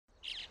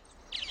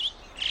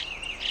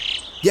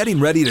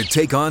Getting ready to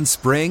take on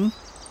spring?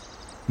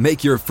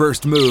 Make your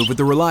first move with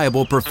the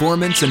reliable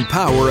performance and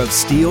power of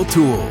Steel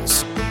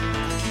tools.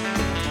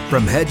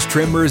 From hedge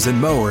trimmers and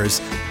mowers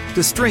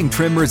to string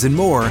trimmers and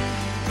more,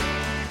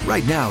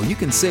 right now you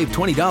can save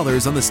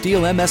 $20 on the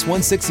Steel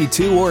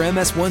MS-162 or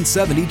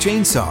MS-170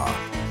 chainsaw.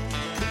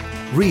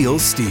 Real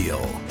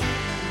Steel.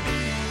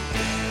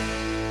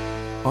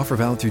 Offer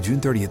valid through June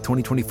 30th,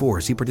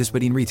 2024. See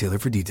participating retailer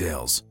for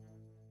details.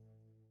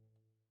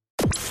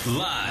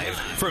 Live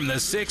from the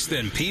 6th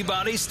and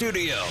Peabody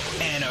Studio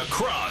and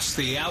across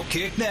the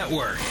Outkick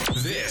Network,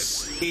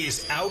 this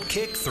is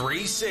Outkick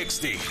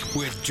 360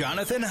 with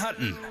Jonathan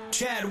Hutton,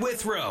 Chad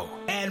Withrow,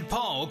 and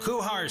Paul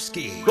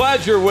Kuharsky.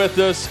 Glad you're with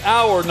us.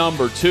 Hour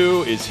number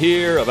 2 is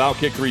here of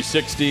Outkick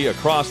 360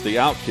 across the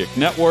Outkick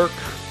Network.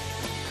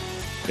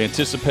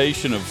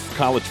 Anticipation of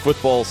college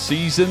football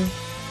season.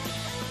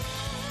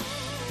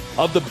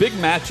 Of the big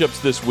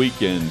matchups this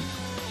weekend,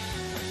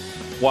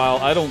 while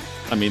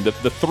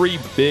the three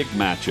big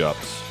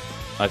matchups,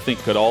 I think,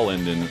 could all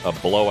end in a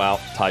blowout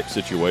type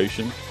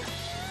situation.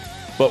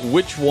 But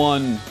which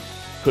one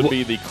could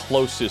be the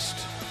closest,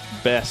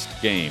 best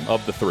game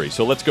of the three?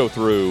 So let's go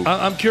through.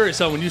 I'm curious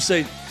how when you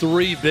say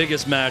three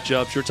biggest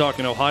matchups, you're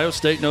talking Ohio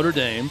State, Notre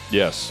Dame.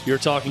 Yes. You're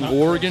talking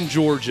Oregon,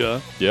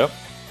 Georgia. Yep.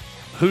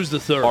 Who's the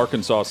third?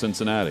 Arkansas,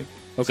 Cincinnati.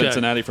 Okay.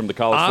 Cincinnati from the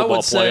college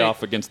football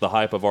playoff against the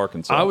hype of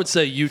Arkansas. I would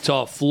say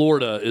Utah,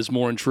 Florida is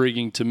more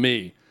intriguing to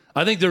me.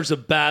 I think there's a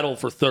battle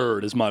for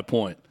third, is my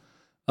point,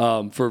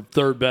 for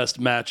third best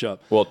matchup.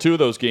 Well, two of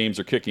those games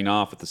are kicking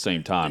off at the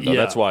same time. Yeah.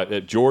 That's why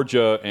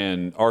Georgia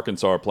and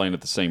Arkansas are playing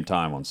at the same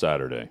time on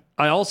Saturday.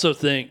 I also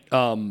think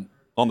on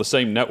the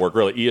same network,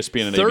 really,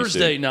 ESPN and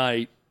Thursday ABC.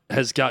 night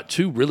has got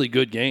two really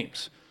good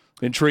games,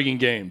 intriguing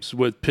games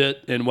with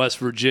Pitt and West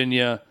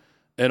Virginia,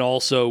 and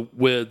also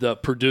with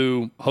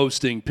Purdue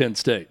hosting Penn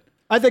State.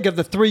 I think of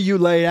the three you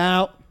lay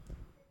out,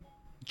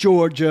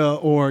 Georgia,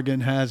 Oregon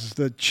has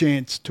the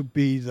chance to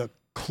be the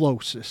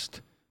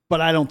closest.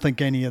 But I don't think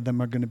any of them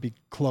are going to be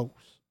close,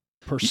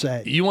 per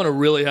se. You want to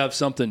really have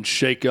something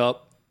shake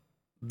up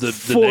the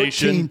 14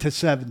 nation? to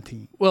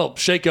 17. Well,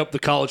 shake up the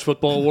college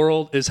football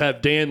world is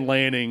have Dan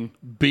Lanning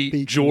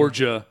beat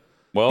Georgia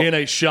in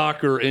a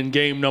shocker in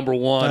game number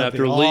 1 That'd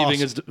after be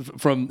leaving awesome.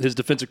 from his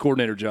defensive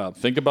coordinator job.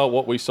 Think about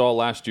what we saw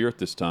last year at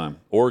this time.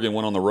 Oregon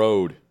went on the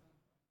road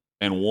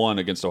and won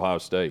against Ohio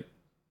State.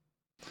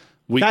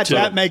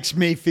 That makes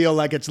me feel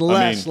like it's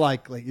less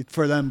likely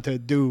for them to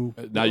do.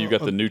 Now you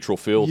got the neutral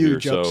field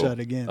huge here,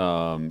 upset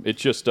again.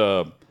 It's just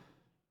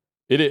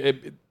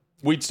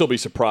we'd still be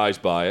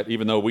surprised by it,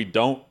 even though we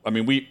don't. I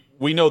mean,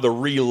 we know the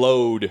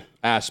reload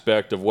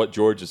aspect of what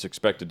Georgia's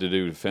expected to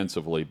do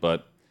defensively,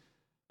 but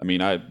I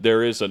mean,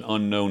 there is an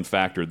unknown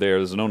factor there.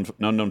 There's an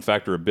unknown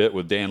factor a bit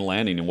with Dan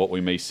Lanning and what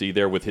we may see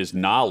there with his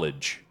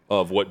knowledge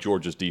of what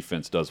Georgia's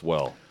defense does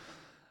well.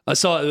 I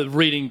saw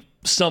reading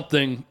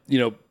something,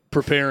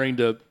 preparing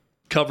to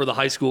cover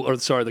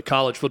the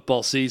college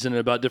football season and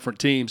about different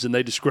teams, and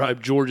they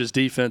described Georgia's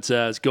defense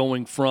as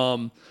going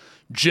from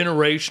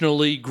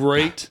generationally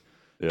great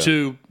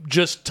to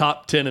just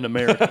top 10 in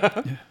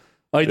America.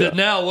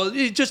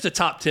 Just a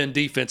top 10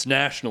 defense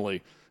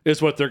nationally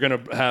is what they're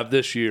going to have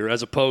this year,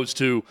 as opposed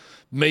to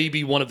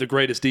maybe one of the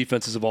greatest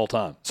defenses of all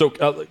time. So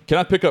can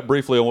I pick up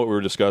briefly on what we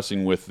were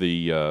discussing with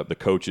the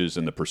coaches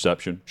and the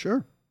perception?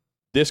 Sure.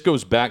 This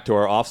goes back to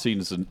our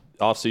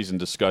offseason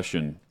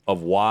discussion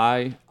of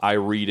why I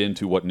read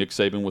into what Nick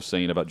Saban was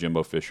saying about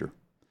Jimbo Fisher.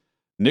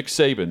 Nick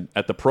Saban,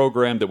 at the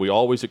program that we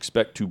always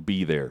expect to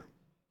be there,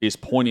 is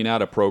pointing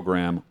out a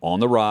program on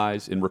the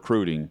rise in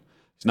recruiting.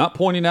 He's not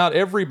pointing out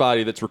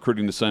everybody that's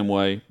recruiting the same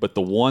way, but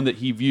the one that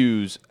he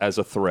views as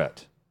a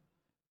threat.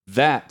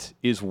 That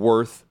is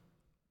worth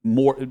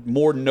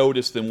more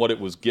notice than what it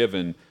was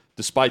given,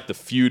 despite the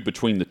feud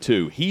between the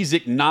two. He's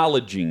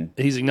acknowledging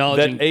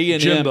that A&M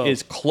Jimbo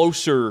is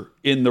closer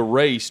in the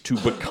race to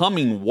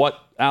becoming what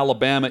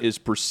Alabama is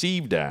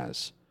perceived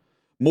as,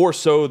 more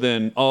so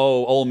than,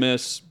 Ole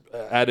Miss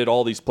added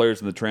all these players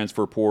in the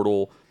transfer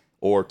portal,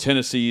 or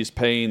Tennessee is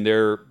paying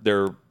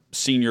their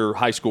senior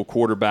high school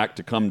quarterback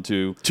to come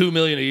to $2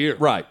 million a year.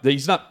 Right.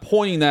 He's not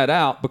pointing that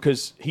out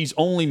because he's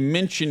only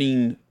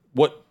mentioning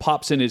what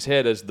pops in his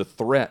head as the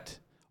threat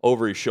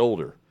over his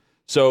shoulder.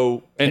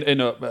 So, and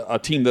a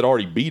team that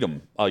already beat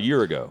him a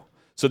year ago.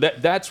 So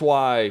that's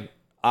why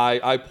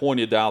I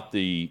pointed out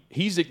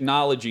he's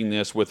acknowledging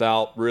this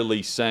without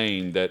really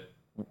saying that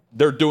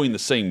they're doing the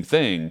same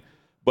thing,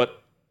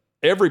 but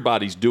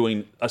everybody's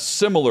doing a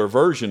similar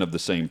version of the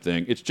same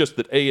thing. It's just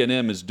that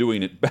A&M is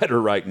doing it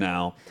better right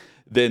now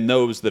than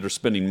those that are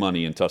spending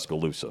money in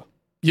Tuscaloosa.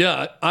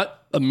 Yeah, I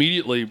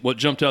immediately what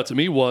jumped out to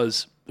me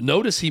was,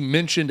 notice he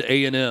mentioned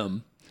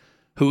A&M,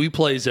 who he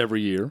plays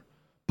every year,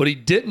 but he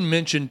didn't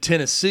mention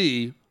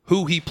Tennessee,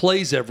 who he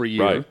plays every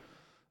year, right,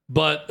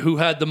 but who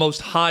had the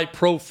most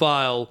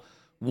high-profile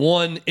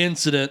one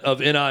incident of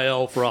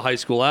NIL for a high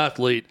school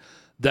athlete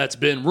that's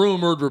been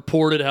rumored,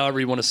 reported, however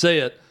you want to say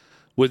it,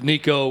 with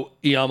Nico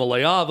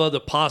Iamaleava, the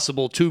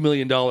possible $2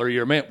 million a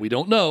year man. We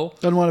don't know.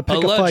 Doesn't want to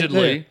pick a fight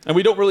there. And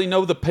we don't really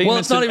know the payments well,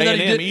 it's not in even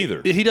A&M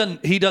either.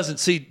 He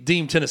doesn't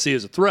deem Tennessee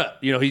as a threat.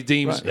 He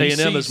deems Right.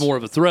 A&M as more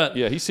of a threat.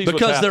 Yeah, he sees what's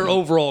because their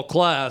happening. overall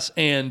class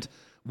and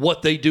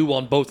what they do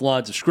on both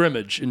lines of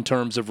scrimmage in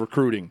terms of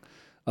recruiting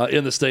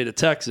in the state of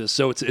Texas.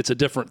 So it's a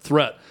different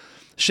threat.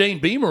 Shane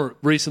Beamer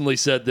recently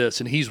said this,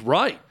 and he's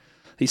right.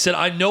 He said,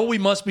 I know we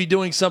must be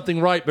doing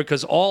something right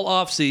because all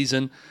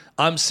offseason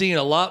I'm seeing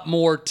a lot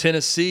more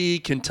Tennessee,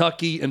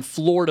 Kentucky, and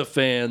Florida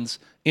fans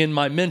in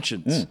my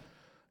mentions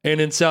and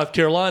in South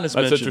Carolina's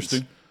That's mentions.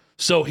 interesting.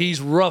 So he's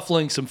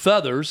ruffling some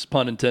feathers,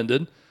 pun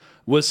intended,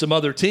 with some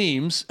other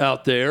teams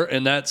out there,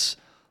 and that's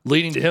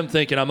leading to him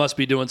thinking I must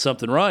be doing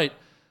something right.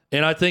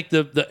 And I think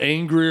the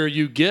angrier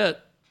you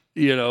get,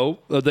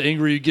 the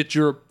angrier you get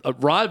your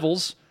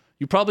rivals,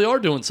 you probably are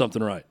doing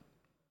something right.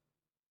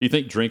 You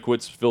think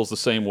Drinkwitz feels the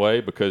same way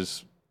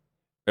because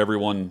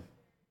everyone,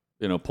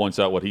 points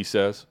out what he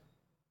says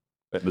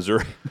at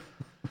Missouri?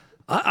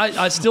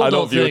 I still don't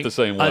don't view it think the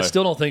same way. I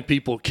still don't think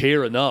people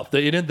care enough.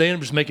 They end up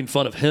just making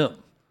fun of him,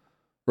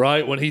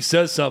 right? When he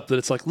says something,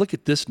 it's like, look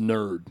at this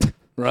nerd,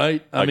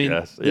 right? I mean,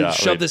 guess. Yeah,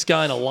 shove this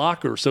guy in a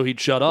locker so he'd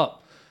shut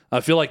up.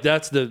 I feel like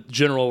that's the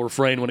general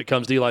refrain when it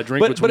comes to Eli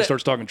Drinkwitz when he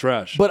starts talking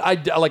trash. But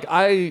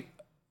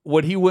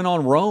when he went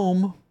on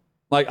Rome,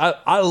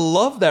 I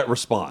love that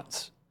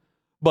response.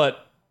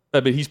 But I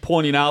mean, he's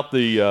pointing out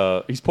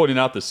the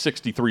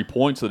 63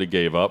 points that he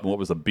gave up and what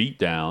was a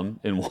beatdown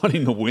and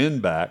wanting the win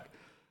back,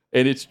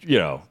 and it's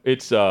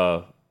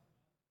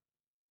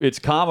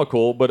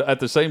comical, but at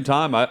the same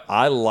time,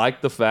 I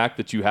like the fact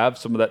that you have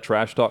some of that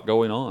trash talk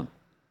going on.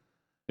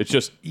 It's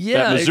just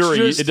at Missouri,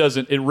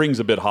 it rings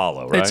a bit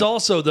hollow, right? It's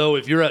also though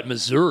if you're at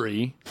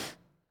Missouri,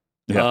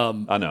 I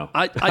know,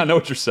 I know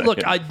what you're saying. Look,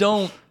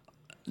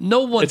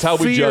 no one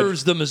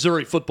fears the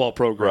Missouri football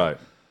program, right?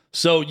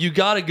 So you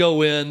got to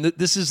go in.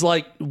 This is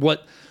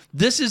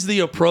the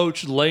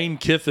approach Lane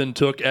Kiffin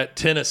took at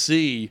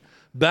Tennessee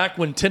back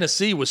when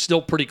Tennessee was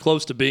still pretty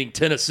close to being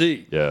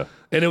Tennessee. Yeah.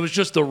 And it was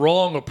just the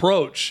wrong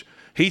approach.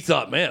 He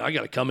thought, man, I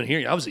got to come in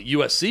here. I was at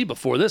USC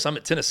before this. I'm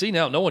at Tennessee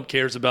now. No one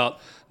cares about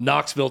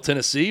Knoxville,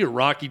 Tennessee or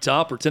Rocky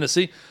Top or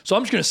Tennessee. So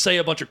I'm just going to say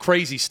a bunch of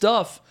crazy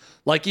stuff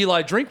like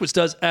Eli Drinkwitz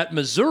does at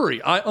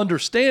Missouri. I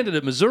understand it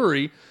at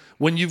Missouri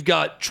when you've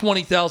got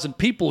 20,000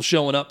 people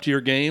showing up to your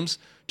games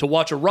to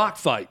watch a rock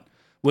fight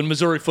when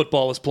Missouri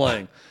football is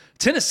playing.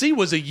 Tennessee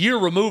was a year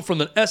removed from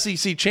the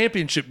SEC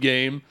championship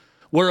game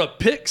where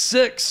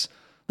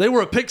they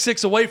were a pick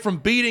six away from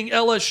beating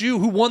LSU,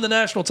 who won the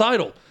national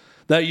title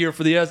that year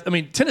for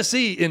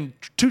Tennessee in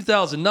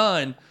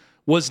 2009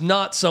 was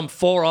not some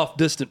far-off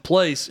distant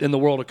place in the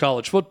world of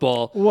college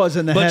football. Was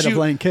in the head of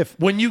Lane Kiffin.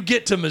 When you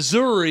get to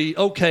Missouri,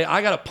 okay,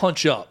 I got to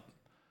punch up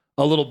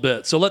a little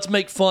bit. So let's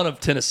make fun of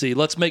Tennessee.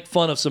 Let's make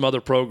fun of some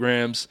other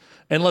programs,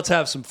 and let's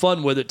have some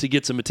fun with it to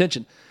get some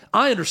attention.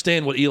 I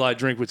understand what Eli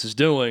Drinkwitz is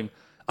doing.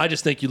 I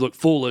just think you look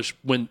foolish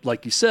when,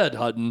 like you said,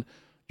 Hutton,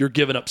 you're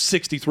giving up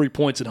 63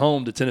 points at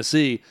home to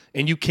Tennessee,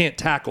 and you can't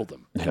tackle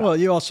them. Yeah. Well,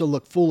 you also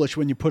look foolish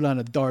when you put on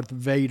a Darth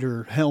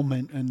Vader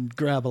helmet and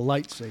grab a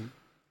lightsaber.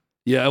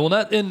 Yeah, well,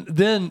 what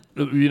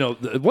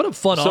a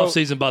fun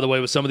offseason, by the way,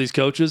 with some of these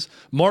coaches.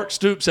 Mark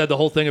Stoops had the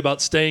whole thing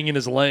about staying in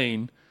his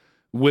lane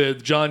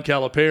with John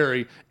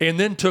Calipari, and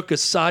then took a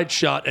side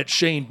shot at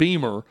Shane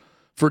Beamer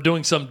for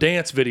doing some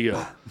dance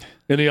video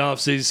in the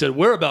offseason. He said,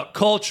 we're about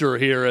culture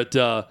here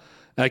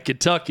at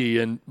Kentucky,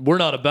 and we're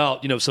not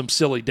about some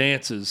silly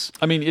dances.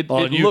 I mean, it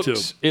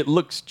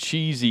looks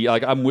cheesy.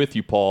 Like, I'm with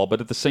you, Paul,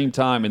 but at the same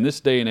time, in this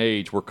day and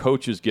age where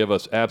coaches give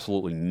us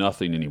absolutely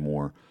nothing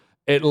anymore,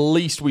 at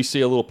least we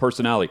see a little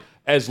personality.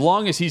 As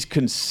long as he's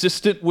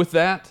consistent with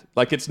that,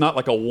 like it's not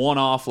like a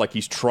one-off, like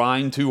he's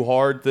trying too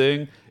hard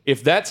thing.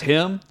 If that's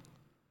him,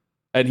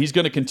 and he's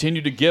going to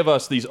continue to give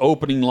us these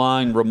opening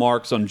line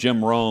remarks on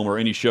Jim Rome or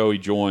any show he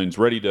joins,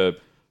 ready to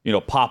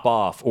pop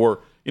off, or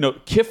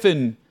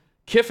Kiffin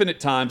at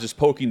times is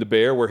poking the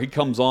bear where he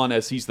comes on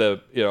as he's the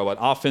an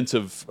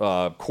offensive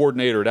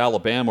coordinator at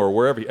Alabama or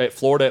wherever, at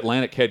Florida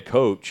Atlantic head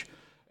coach,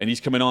 and he's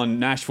coming on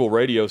Nashville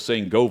radio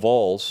saying "Go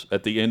Vols"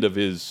 at the end of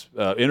his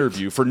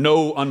interview for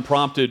no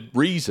unprompted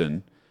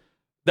reason.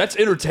 That's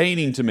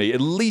entertaining to me. At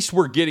least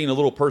we're getting a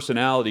little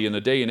personality in a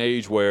day and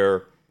age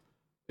where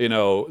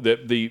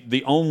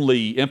the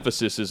only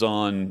emphasis is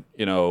on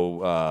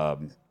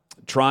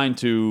trying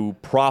to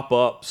prop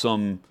up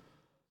some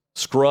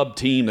scrub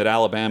team that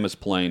Alabama's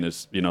playing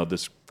as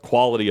this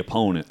quality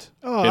opponent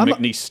in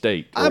McNeese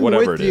State or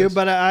whatever it is. I'm with you,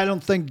 but I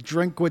don't think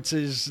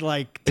Drinkwitz's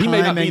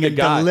timing and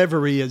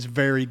delivery is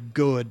very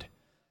good.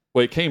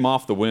 Well, it came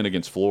off the win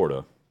against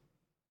Florida.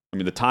 I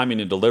mean, the timing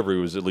and delivery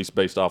was at least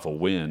based off a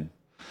win.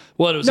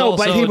 Well, it was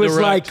but he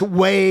was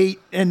wait,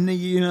 and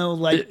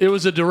it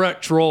was a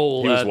direct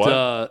troll.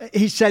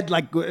 He said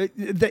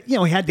that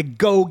he had to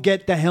go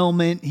get the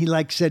helmet. He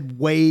said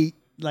wait,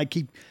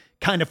 he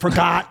kind of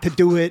forgot to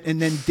do it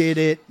and then did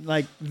it,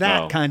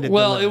 kind of.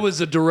 Well, it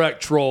was a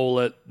direct troll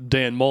at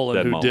Dan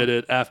Mullen did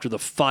it after the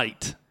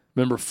fight.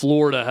 Remember,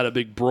 Florida had a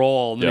big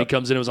brawl, and then he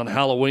comes in. It was on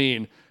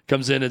Halloween.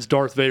 comes in as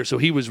Darth Vader. So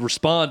he was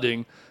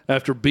responding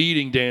after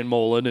beating Dan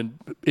Mullen and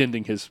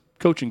ending his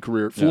coaching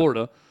career at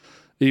Florida.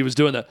 He was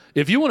doing that.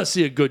 If you want to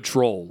see a good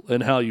troll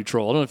and how you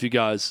troll, I don't know if you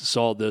guys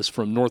saw this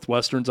from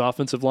Northwestern's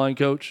offensive line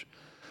coach,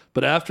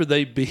 but after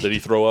they beat... Did he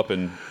throw up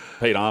and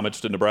paid homage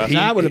to Nebraska?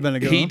 That would have been a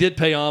good He one. did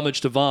pay homage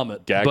to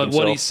vomit. Gagged but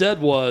what he himself.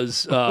 said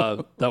was,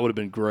 that would have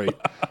been great.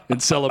 In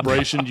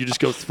celebration, you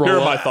just go throw Here are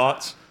up. my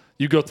thoughts.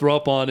 You go throw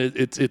up on it.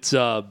 It's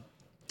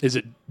is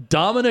it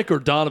Dominic or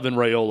Donovan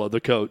Raiola,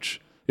 the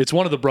coach? It's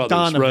one of the brothers,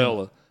 Donovan.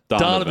 Raiola.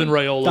 Donovan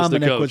Raiola's the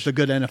Dominic coach. was the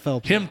good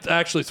NFL player. Him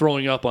actually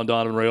throwing up on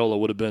Donovan Raiola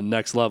would have been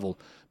next level.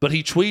 But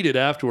he tweeted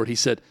afterward, he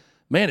said,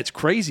 man, it's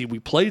crazy we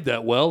played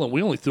that well and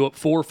we only threw up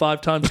 4 or 5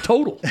 times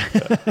total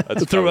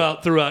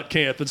throughout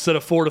camp instead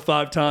of 4 to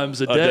 5 times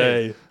a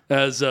day.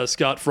 As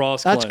Scott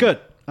Frost That's claimed. good.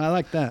 I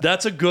like that.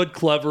 That's a good,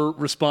 clever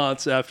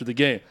response after the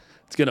game.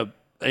 It's going to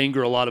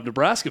anger a lot of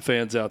Nebraska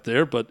fans out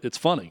there, but it's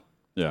funny.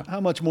 Yeah. How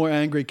much more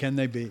angry can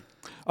they be?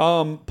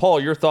 Paul,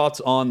 your thoughts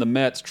on the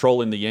Mets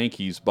trolling the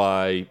Yankees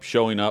by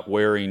showing up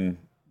wearing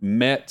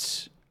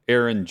Mets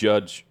Aaron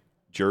Judge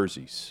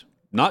jerseys?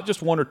 Not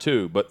just 1 or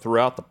 2, but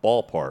throughout the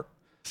ballpark.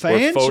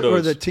 Fans Where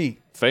or the team?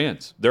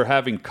 Fans. They're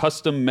having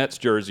custom Mets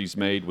jerseys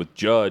made with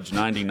Judge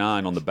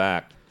 99 on the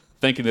back,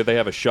 thinking that they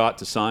have a shot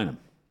to sign him.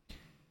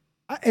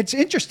 It's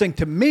interesting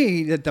to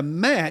me that the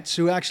Mets,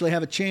 who actually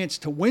have a chance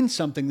to win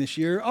something this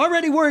year, are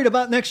already worried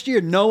about next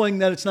year, knowing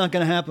that it's not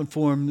going to happen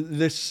for them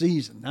this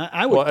season.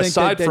 I would think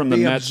aside that from the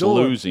they'd be Mets absorbed.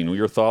 losing,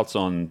 your thoughts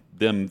on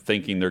them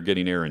thinking they're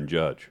getting Aaron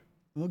Judge?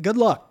 Well, good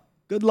luck.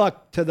 Good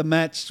luck to the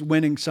Mets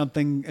winning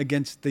something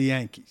against the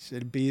Yankees.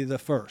 It'd be the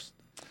first.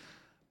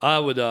 I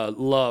would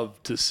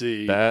love to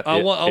see. That- I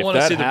if want to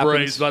that see the happens-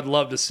 Braves, but I'd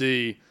love to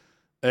see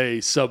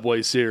a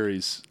Subway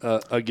Series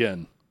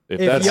again. If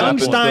that young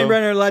happens, though-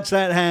 Steinbrenner lets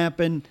that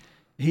happen,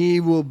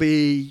 he will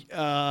be.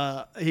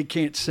 He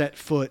can't set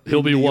foot. He'll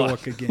in be New what?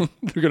 York again.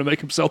 They're going to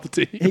make him sell the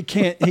team. He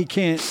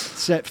can't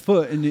set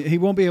foot, and he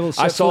won't be able to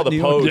set I saw foot in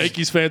the New York. post.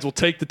 Yankees fans will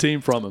take the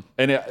team from him.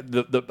 And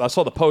I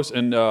saw the post,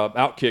 and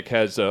Outkick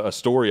has a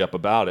story up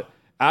about it.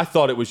 I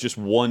thought it was just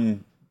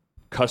one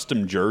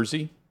custom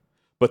jersey,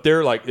 but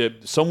they're like,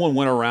 someone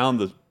went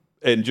around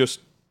and just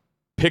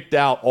picked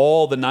out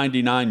all the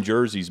 99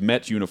 jerseys,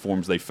 Mets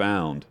uniforms they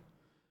found,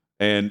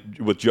 and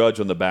with Judge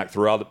on the back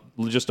throughout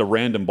just a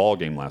random ball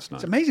game last night.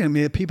 It's amazing to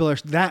me that people are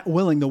that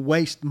willing to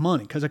waste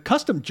money because a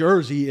custom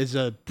jersey is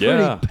a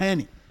pretty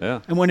penny.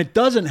 Yeah. And when it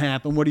doesn't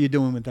happen, what are you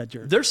doing with that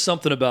jersey? There's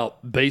something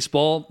about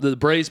baseball. The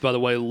Braves, by the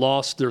way,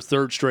 lost their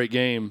 3rd straight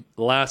game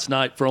last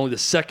night for only the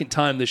 2nd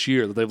time this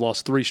year that they've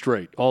lost 3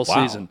 straight all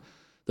season.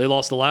 They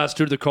lost the last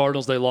 2 to the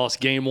Cardinals. They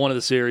lost game 1 of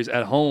the series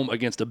at home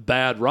against a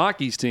bad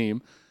Rockies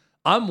team.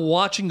 I'm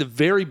watching the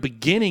very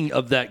beginning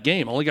of that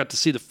game. I only got to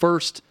see the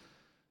first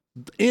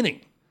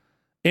inning.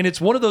 And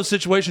it's one of those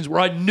situations where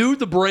I knew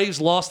the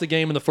Braves lost the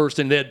game in the first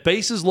inning. They had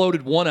bases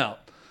loaded, 1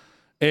 out,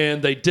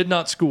 and they did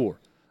not score.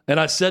 And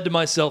I said to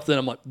myself then,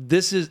 I'm like,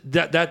 this is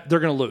that they're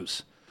going to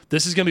lose.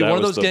 This is going to be That one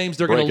of was those the games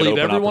they're going to break it leave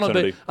open everyone on base.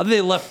 opportunity. I think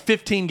they left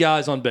 15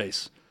 guys on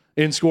base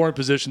in scoring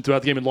position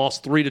throughout the game and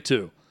lost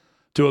 3-2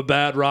 to a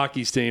bad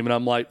Rockies team. And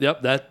I'm like,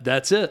 yep,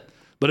 that's it.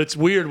 But it's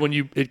weird when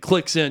it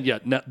clicks in. Yeah,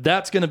 now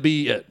that's going to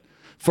be it.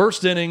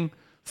 First inning,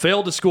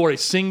 failed to score a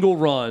single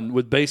run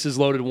with bases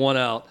loaded, 1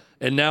 out,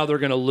 and now they're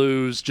going to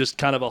lose just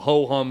kind of a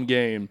ho-hum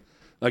game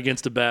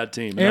against a bad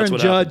team. And that's Aaron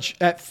what Judge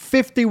at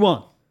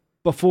 51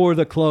 before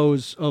the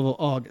close of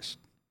August.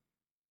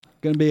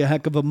 Going to be a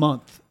heck of a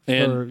month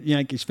for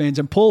Yankees fans.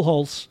 And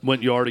Pujols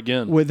went yard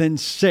again. within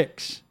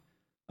 6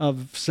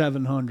 of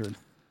 700.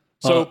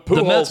 So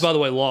the Mets, Pujols- by the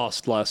way,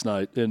 lost last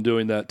night in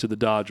doing that to the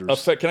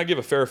Dodgers. Can I give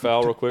a fair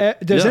foul real quick?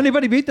 Does Yeah.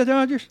 anybody beat the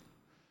Dodgers?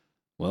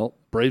 Well,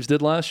 Braves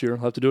did last year.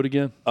 I'll have to do it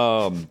again.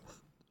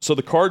 So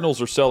the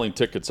Cardinals are selling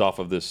tickets off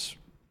of this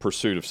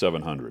pursuit of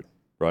 700,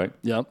 right?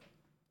 Yeah.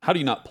 How do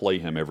you not play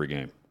him every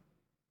game?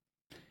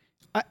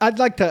 I'd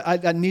like to.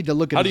 I need to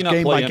look at How do his you not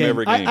game play by him game.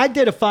 every game? I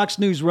did a Fox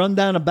News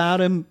rundown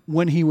about him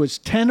when he was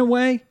 10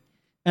 away,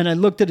 and I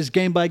looked at his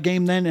game by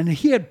game then, and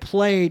he had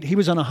played. He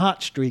was on a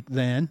hot streak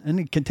then, and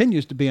he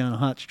continues to be on a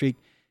hot streak.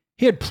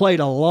 He had played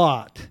a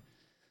lot,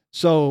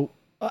 so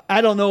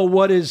I don't know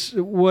what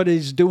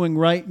he's doing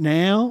right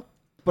now,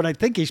 but I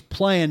think he's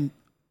playing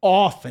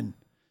often.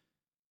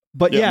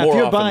 But Yeah, yeah, more if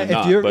you're often buying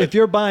than not, but- if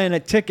you're buying a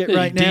ticket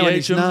right now and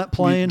he's him, not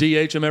playing,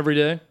 DH him every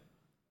day.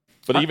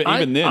 But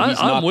even then, he's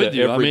I'm not with the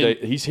you. I everyday.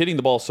 mean- He's hitting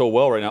the ball so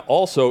well right now.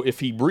 Also, if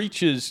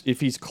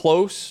he's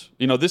close,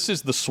 this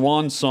is the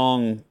swan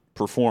song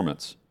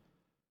performance.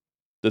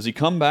 Does he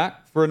come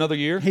back for another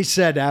year? he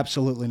said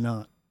absolutely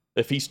not.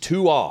 If he's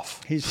 2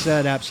 off, He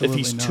said if absolutely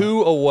he's not.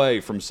 2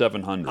 away from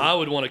 700, I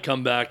would want to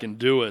come back and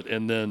do it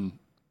and then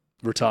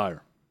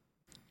retire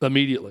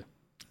immediately.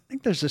 I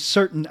think there's a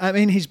certain. I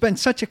mean, he's been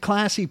such a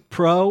classy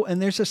pro,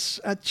 and there's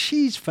a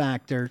cheese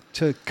factor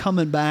to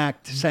coming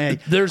back to say.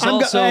 There's I'm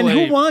also and a-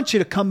 who wants you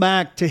to come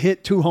back to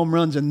hit 2 home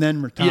runs and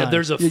then retire? Yeah,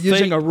 there's a You're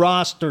using fake- a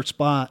roster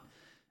spot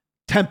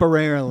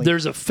temporarily.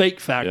 There's a fake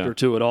factor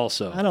to it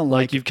also. I don't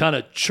like you've kind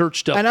of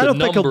churched up And I the don't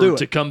think he'll number do it.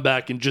 to come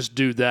back and just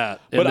do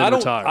that and But then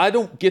retire. I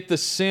don't get the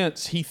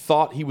sense he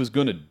thought he was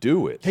going to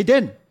do it. He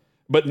didn't.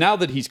 But now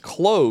that he's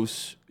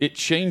close, it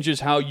changes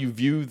how you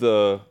view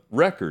the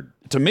record.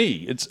 To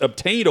me, it's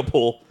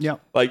obtainable. Yeah.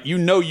 Like,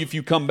 if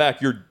you come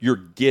back, you're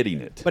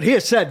getting it. But he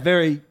has said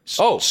very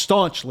Oh.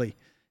 staunchly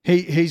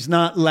he's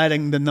not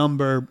letting the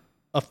number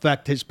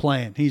affect his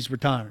plan. He's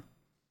retiring.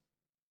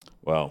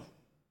 Well,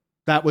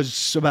 That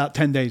was about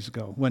 10 days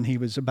ago when he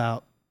was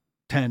about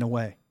 10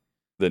 away.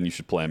 then you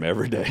should play him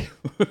every day.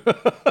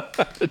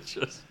 It's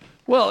just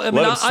Well, I mean,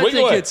 Let him I swing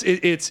away.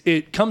 think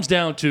it comes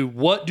down to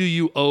what do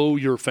you owe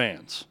your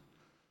fans,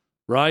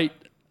 right?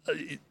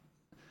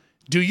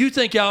 Do you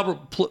think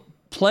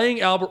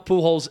playing Albert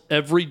Pujols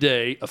every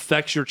day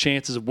affects your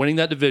chances of winning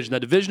that division?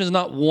 That division is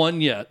not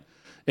won yet,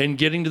 and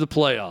getting to the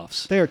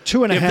playoffs. They are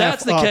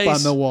 2.5 up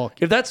on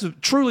Milwaukee. If that's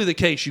truly the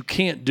case, you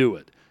can't do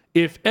it.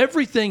 If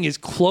everything is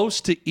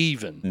close to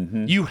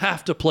even, you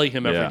have to play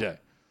him every day.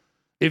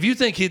 If you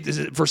think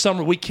for some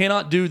reason we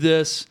cannot do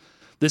this,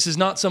 this is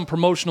not some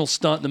promotional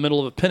stunt in the middle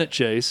of a pennant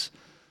chase,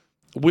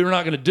 we're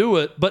not going to do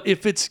it. But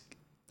if it's,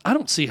 I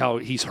don't see how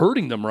he's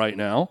hurting them right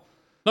now.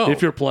 No.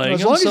 If you're playing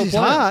As him, long as so he's play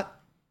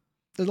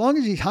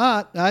him.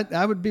 hot,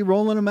 I would be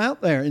rolling him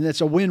out there, and it's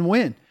a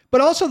win-win.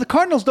 But also, the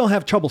Cardinals don't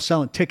have trouble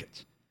selling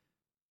tickets.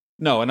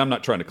 No, and I'm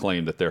not trying to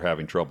claim that they're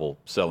having trouble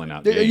selling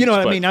out games. You know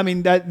what I but mean? I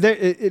mean, that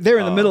they're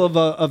in the middle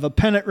of a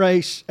pennant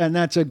race, and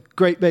that's a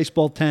great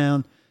baseball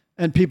town,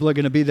 and people are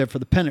going to be there for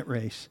the pennant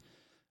race.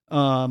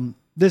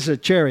 This is a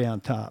cherry on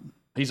top.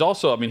 He's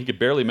also, he could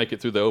barely make it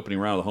through the opening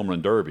round of the home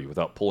run derby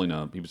without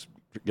he was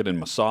getting a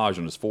massage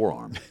on his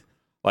forearm.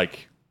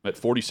 Like, at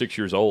 46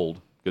 years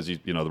old, because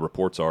the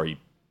reports are he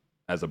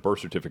has a birth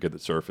certificate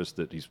that surfaced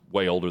that he's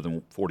way older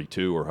than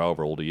 42 or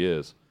however old he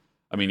is.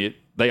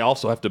 They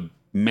also have to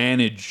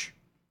manage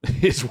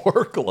his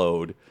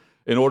workload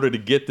in order to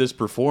get this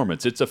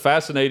performance. It's a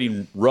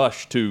fascinating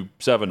rush to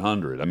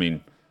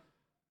 700.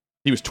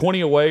 He was 20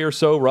 away or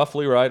so,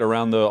 roughly, right,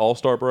 around the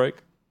All-Star break?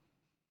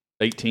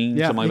 18,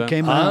 something like that?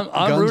 Came out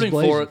I'm guns rooting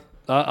blazing. for it.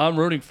 I'm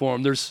rooting for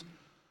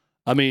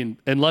him.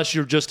 Unless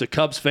you're just a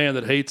Cubs fan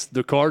that hates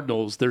the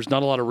Cardinals, there's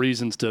not a lot of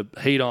reasons to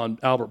hate on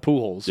Albert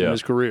Pujols in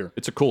his career.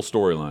 It's a cool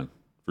storyline,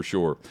 for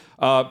sure.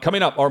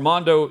 Coming up,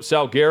 Armando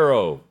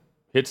Salguero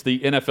hits the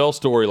NFL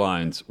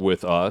storylines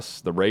with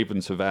us. The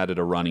Ravens have added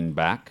a running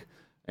back,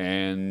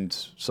 and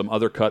some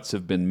other cuts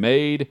have been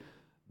made.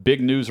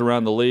 Big news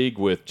around the league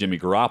with Jimmy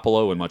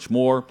Garoppolo and much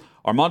more.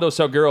 Armando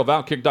Salguero of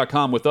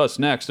Outkick.com with us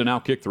next on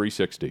Outkick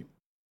 360.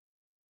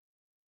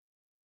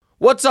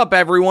 What's up,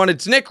 everyone?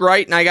 It's Nick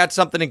Wright, and I got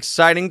something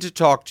exciting to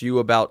talk to you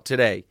about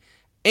today.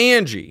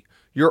 Angie,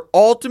 your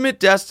ultimate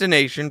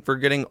destination for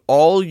getting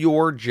all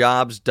your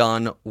jobs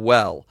done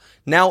well.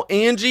 Now,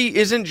 Angie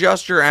isn't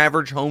just your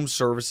average home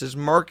services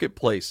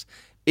marketplace.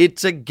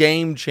 It's a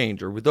game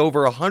changer with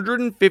over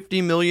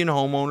 150 million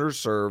homeowners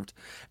served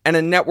and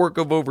a network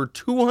of over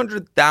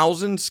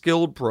 200,000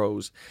 skilled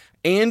pros.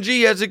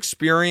 Angie has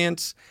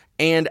experience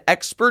and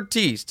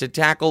expertise to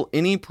tackle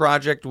any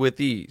project with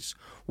ease.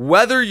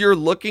 Whether you're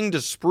looking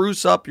to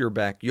spruce up your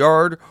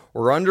backyard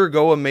or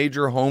undergo a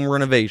major home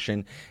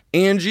renovation,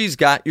 Angie's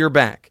got your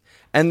back.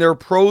 And their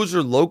pros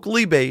are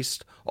locally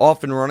based,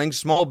 often running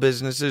small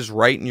businesses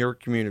right in your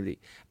community.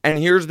 And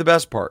here's the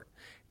best part.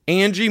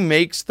 Angie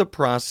makes the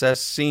process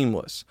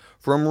seamless.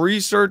 From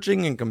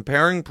researching and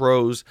comparing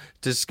pros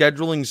to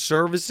scheduling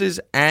services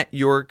at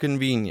your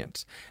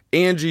convenience.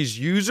 Angie's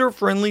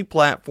user-friendly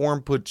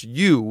platform puts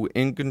you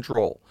in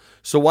control.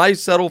 So why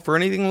settle for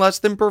anything less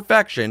than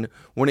perfection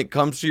when it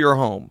comes to your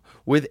home?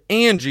 With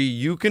Angie,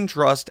 you can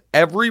trust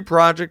every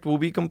project will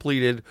be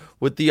completed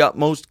with the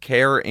utmost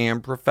care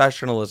and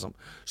professionalism.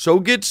 So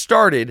get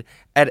started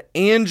at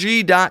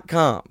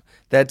Angie.com.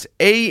 That's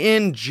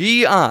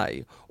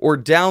ANGI, or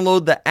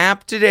download the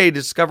app today to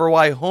discover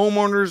why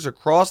homeowners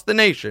across the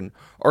nation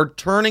are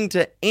turning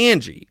to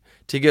Angie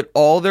to get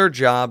all their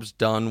jobs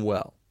done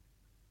well.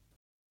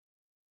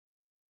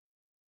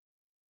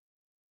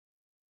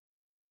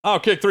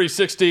 Outkick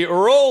 360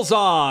 rolls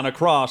on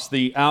across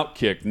the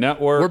Outkick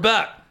network. We're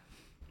back.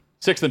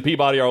 6th and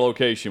Peabody, our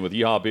location, with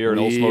Yeehaw Beer and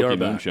Old We Smoky are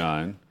back.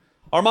 Moonshine.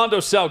 Armando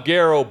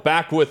Salguero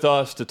back with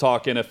us to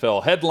talk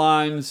NFL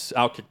headlines.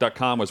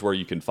 Outkick.com is where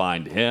you can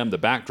find him. The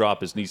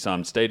backdrop is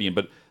Nissan Stadium,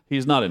 but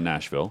he's not in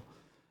Nashville.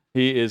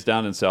 He is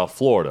down in South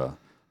Florida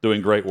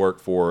doing great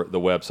work for the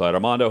website.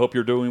 Armando, hope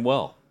you're doing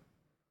well.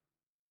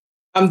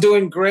 I'm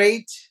doing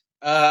great.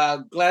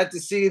 Glad to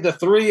see the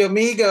three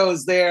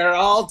amigos there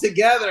all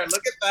together.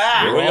 Look at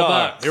that. Here we We're all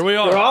are. back. Here we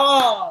They're are.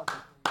 all.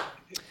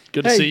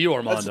 Good to Hey, see you,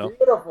 That's Armando.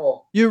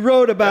 beautiful. You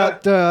wrote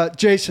about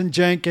Jason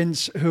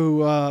Jenkins,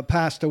 who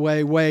passed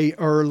away way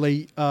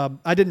early.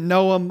 I didn't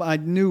know him. I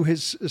knew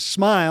his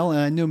smile, and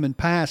I knew him in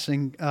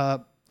passing.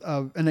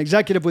 An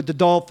executive with the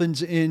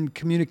Dolphins in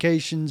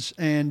communications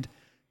and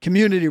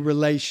community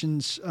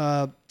relations.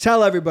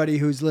 Tell everybody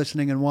who's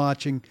listening and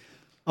watching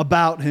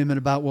about him and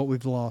about what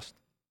we've lost.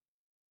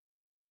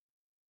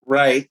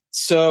 Right.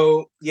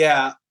 So,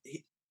 yeah,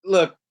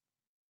 look,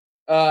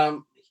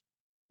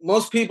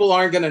 Most people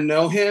aren't going to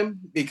know him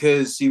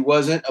because he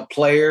wasn't a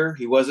player,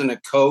 he wasn't a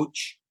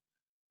coach.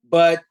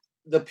 But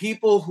the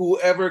people who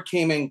ever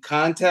came in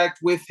contact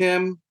with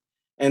him,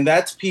 and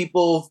that's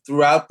people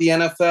throughout the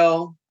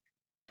NFL,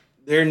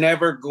 they're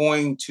never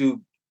going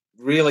to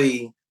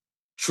really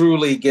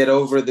truly get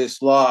over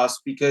this loss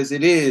because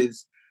it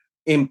is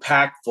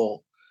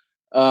impactful.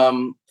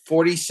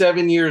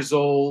 47 years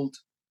old,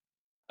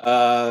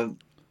 passed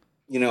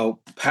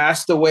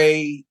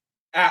away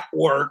at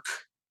work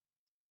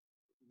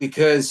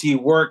because he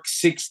worked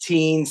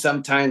 16,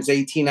 sometimes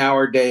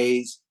 18-hour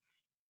days.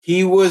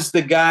 He was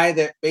the guy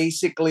that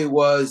basically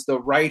was the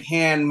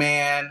right-hand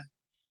man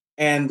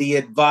and the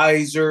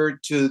advisor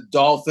to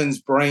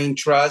Dolphins Brain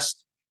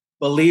Trust.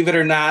 Believe it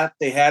or not,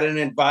 they had an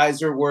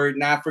advisor where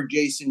not for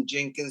Jason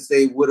Jenkins,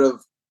 they would have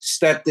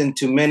stepped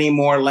into many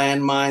more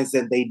landmines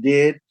than they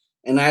did.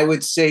 And I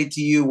would say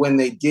to you, when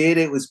they did,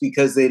 it was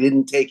because they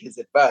didn't take his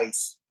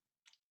advice.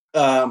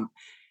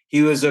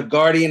 He was a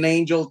guardian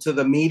angel to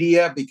the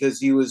media because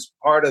he was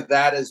part of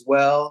that as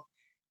well.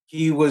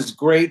 He was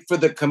great for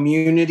the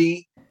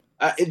community.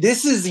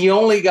 This is the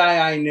only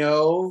guy I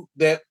know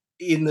that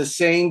in the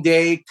same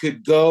day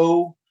could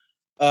go,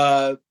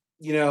 into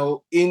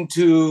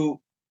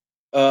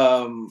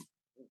a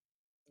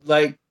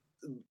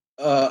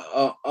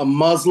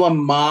Muslim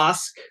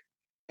mosque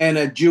and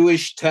a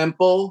Jewish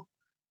temple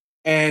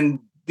and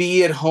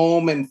be at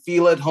home and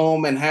feel at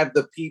home and have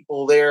the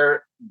people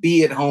there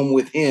be at home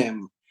with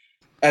him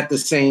at the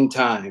same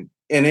time.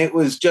 And it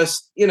was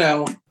just,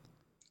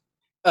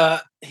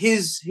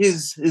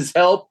 his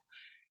help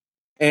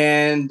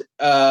and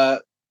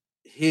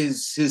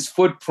his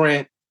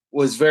footprint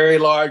was very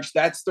large.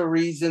 That's the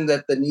reason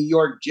that the New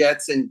York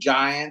Jets and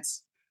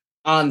Giants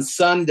on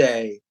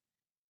Sunday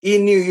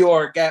in New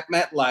York at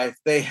MetLife,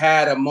 they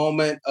had a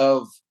moment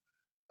of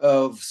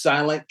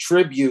silent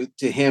tribute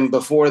to him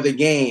before the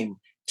game.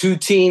 Two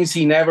teams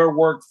he never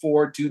worked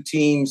for, two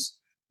teams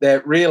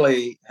that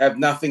really have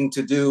nothing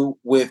to do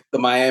with the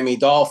Miami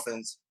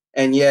Dolphins.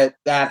 And yet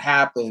that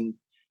happened.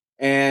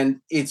 And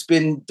it's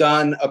been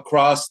done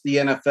across the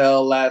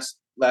NFL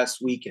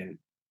last weekend.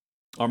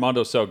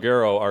 Armando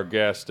Salguero, our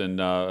guest, and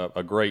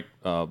a great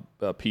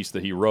piece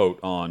that he wrote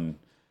on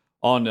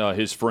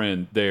his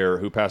friend there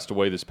who passed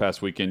away this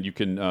past weekend. You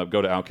can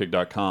go to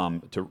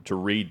Outkick.com to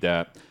read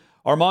that.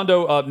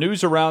 Armando,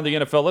 news around the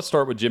NFL. Let's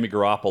start with Jimmy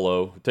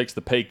Garoppolo, who takes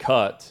the pay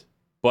cut,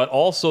 but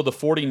also the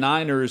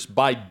 49ers,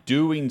 by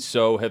doing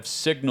so, have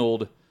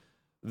signaled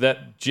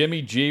that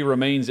Jimmy G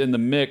remains in the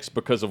mix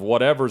because of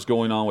whatever's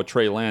going on with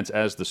Trey Lance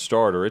as the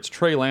starter. It's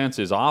Trey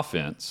Lance's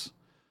offense,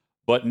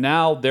 but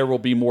now there will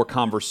be more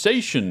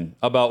conversation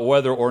about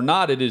whether or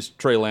not it is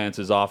Trey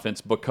Lance's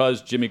offense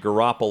because Jimmy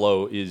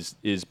Garoppolo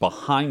is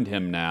behind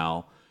him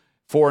now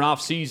for an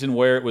offseason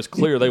where it was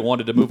clear they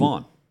wanted to move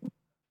on.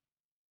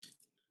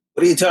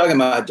 What are you talking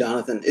about,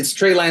 Jonathan? It's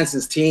Trey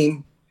Lance's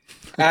team.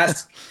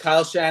 Ask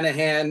Kyle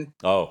Shanahan.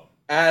 Oh.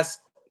 Ask,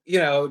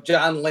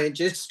 John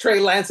Lynch. It's Trey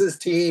Lance's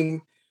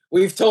team.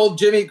 We've told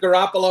Jimmy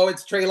Garoppolo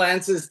it's Trey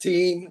Lance's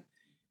team.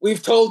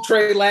 We've told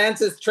Trey Lance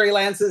it's Trey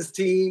Lance's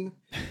team.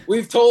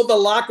 We've told the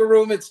locker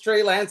room it's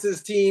Trey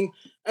Lance's team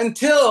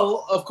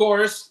until, of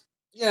course,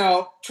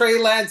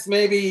 Trey Lance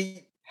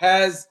maybe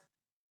has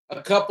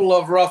a couple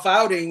of rough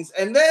outings.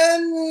 And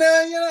then,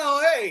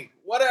 hey,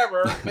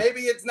 whatever.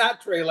 Maybe it's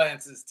not Trey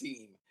Lance's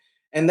team.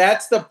 And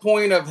that's the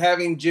point of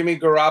having Jimmy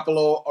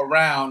Garoppolo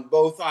around,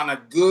 both on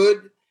a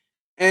good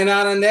and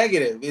on a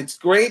negative. It's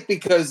great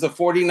because the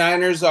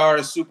 49ers are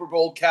a Super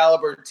Bowl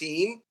caliber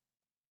team.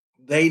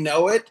 They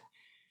know it.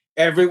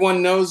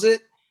 Everyone knows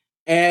it.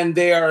 And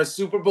they are a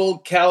Super Bowl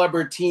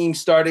caliber team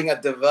starting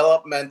a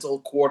developmental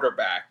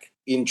quarterback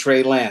in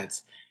Trey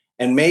Lance.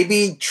 And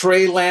maybe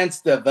Trey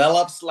Lance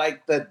develops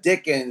like the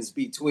Dickens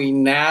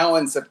between now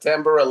and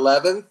September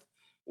 11th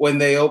when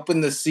they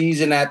open the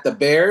season at the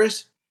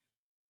Bears.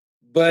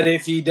 But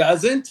if he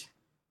doesn't,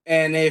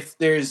 and if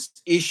there's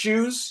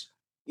issues,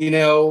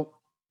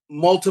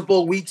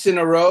 multiple weeks in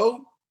a row,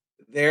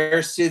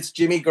 there sits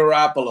Jimmy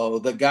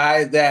Garoppolo, the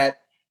guy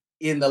that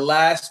in the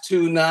last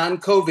two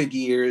non-COVID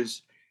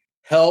years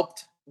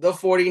helped the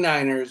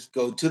 49ers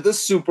go to the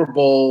Super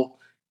Bowl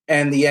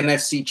and the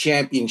NFC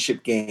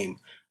Championship game.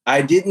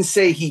 I didn't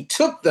say he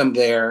took them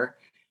there,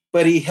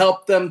 but he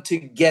helped them to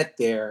get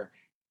there.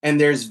 And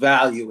there's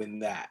value in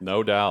that.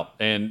 No doubt.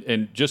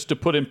 And just to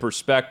put in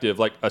perspective,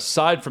 like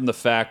aside from the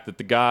fact that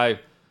the guy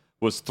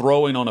was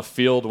throwing on a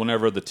field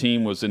whenever the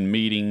team was in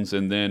meetings,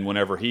 and then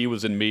whenever he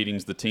was in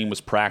meetings, the team was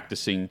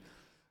practicing,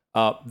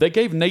 they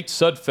gave Nate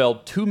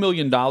Sudfeld $2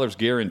 million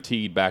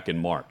guaranteed back in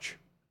March.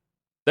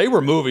 They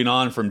were moving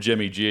on from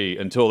Jimmy G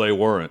until they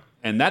weren't.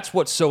 And that's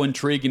what's so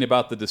intriguing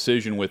about the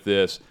decision with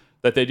this,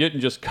 that they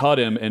didn't just cut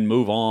him and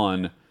move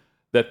on,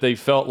 that they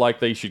felt like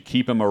they should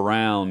keep him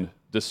around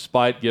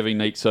despite giving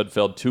Nate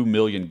Sudfeld $2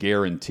 million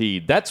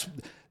guaranteed. That's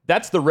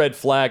the red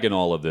flag in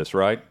all of this,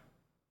 right?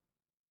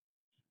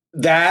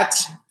 Let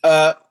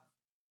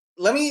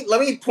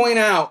me point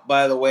out,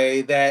 by the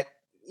way, that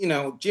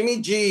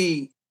Jimmy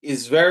G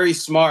is very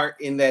smart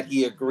in that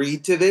he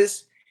agreed to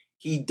this.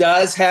 He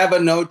does have a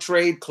no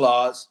trade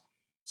clause.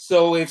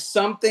 So if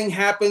something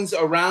happens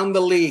around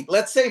the league,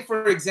 let's say,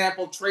 for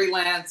example, Trey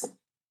Lance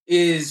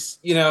is,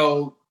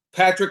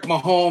 Patrick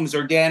Mahomes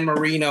or Dan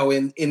Marino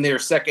in their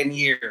second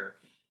year,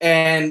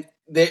 and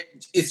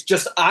it's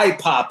just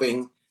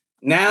eye-popping.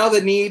 Now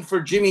the need for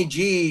Jimmy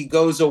G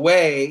goes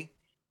away.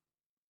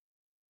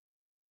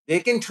 They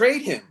can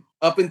trade him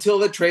up until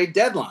the trade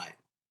deadline,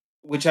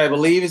 which I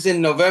believe is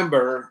in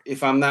November,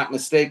 if I'm not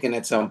mistaken,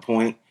 at some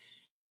point.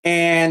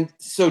 And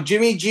so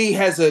Jimmy G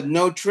has a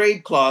no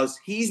trade clause.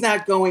 He's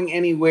not going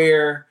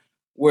anywhere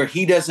where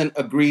he doesn't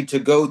agree to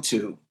go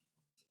to.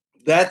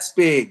 That's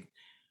big.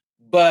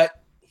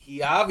 But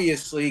he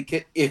obviously,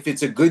 if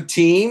it's a good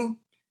team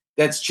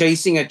that's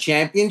chasing a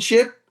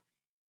championship,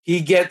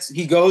 he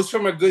goes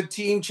from a good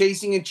team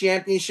chasing a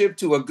championship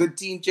to a good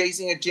team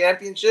chasing a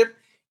championship.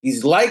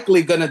 He's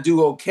likely going to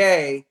do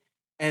okay.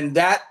 And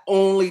that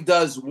only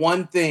does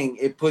one thing.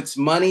 It puts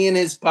money in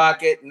his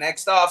pocket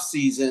next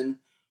offseason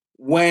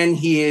when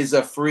he is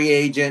a free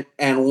agent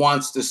and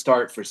wants to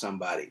start for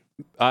somebody.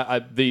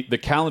 The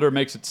calendar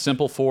makes it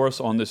simple for us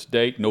on this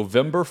date.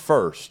 November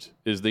 1st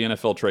is the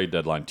NFL trade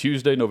deadline.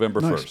 Tuesday, November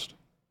 1st.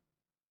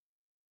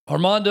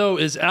 Armando,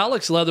 is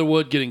Alex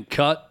Leatherwood getting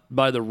cut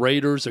by the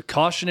Raiders a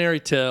cautionary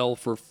tale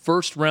for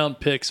first-round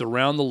picks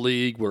around the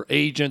league where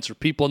agents or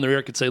people in their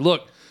ear could say,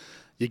 look,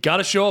 you got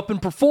to show up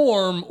and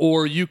perform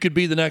or you could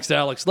be the next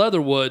Alex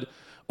Leatherwood?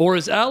 Or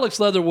is Alex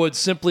Leatherwood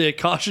simply a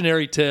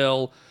cautionary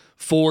tale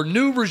for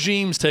new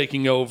regimes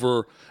taking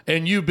over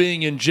and you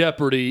being in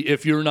jeopardy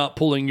if you're not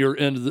pulling your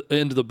end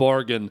of the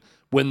bargain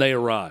when they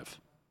arrive?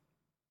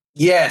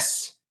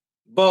 Yes,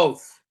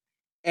 both.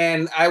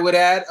 And I would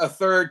add a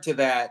third to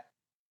that.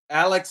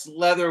 Alex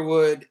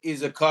Leatherwood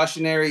is a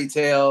cautionary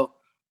tale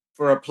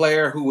for a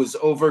player who was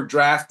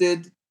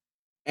overdrafted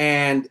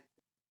and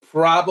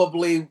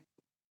probably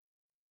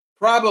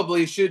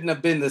shouldn't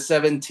have been the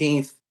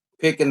 17th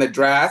pick in the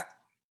draft.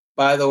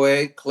 By the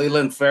way,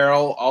 Cleveland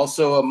Farrell,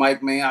 also a Mike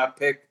Mayock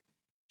pick,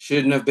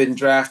 shouldn't have been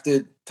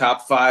drafted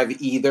top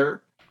 5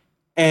 either.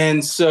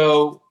 And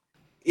so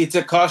it's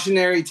a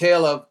cautionary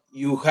tale of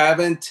you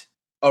haven't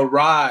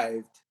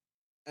arrived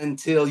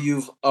until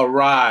you've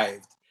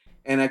arrived.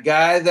 And a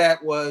guy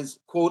that was,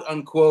 quote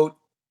unquote,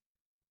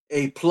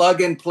 a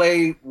plug and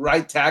play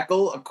right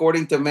tackle,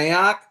 according to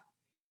Mayock,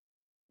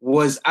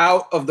 was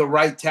out of the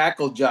right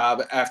tackle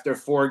job after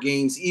 4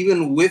 games,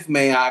 even with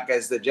Mayock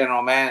as the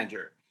general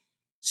manager.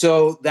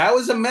 So that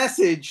was a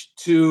message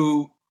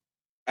to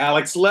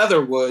Alex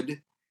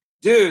Leatherwood.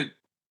 Dude,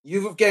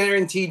 you've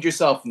guaranteed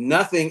yourself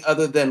nothing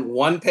other than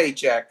one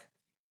paycheck.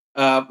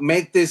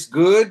 Make this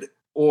good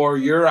or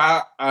you're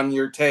out on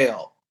your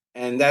tail.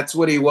 And that's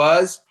what he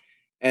was.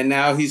 And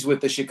now he's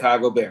with the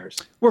Chicago Bears.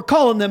 We're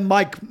calling them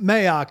Mike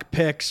Mayock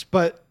picks,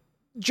 but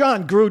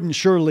John Gruden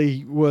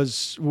surely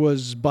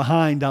was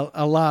behind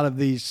a lot of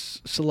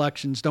these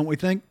selections, don't we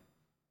think?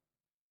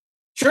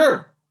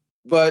 Sure.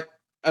 But,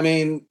 I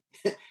mean,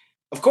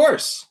 of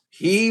course,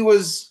 he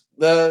was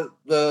the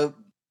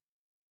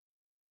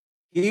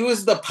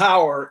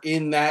power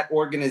in that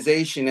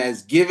organization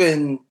as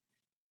given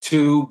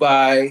to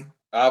by,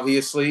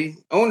 obviously,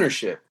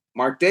 ownership,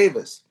 Mark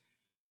Davis.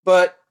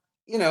 But,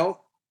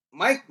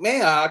 Mike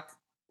Mayock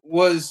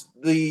was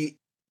the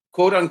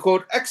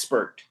quote-unquote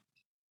expert.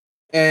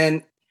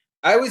 And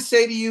I would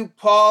say to you,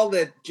 Paul,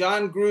 that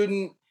John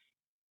Gruden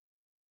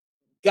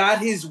got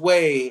his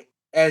way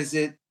as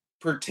it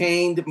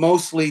pertained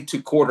mostly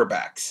to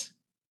quarterbacks.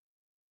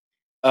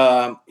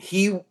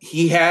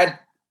 He has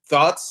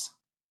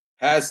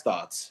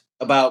thoughts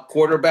about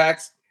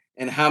quarterbacks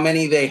and how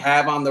many they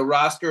have on the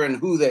roster and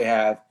who they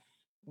have.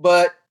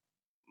 But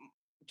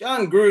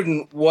John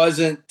Gruden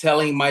wasn't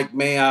telling Mike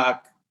Mayock,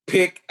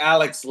 pick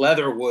Alex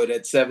Leatherwood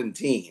at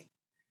 17.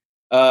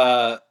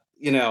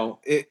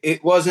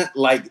 It wasn't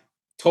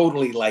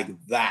totally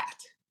like that.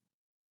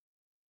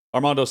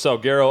 Armando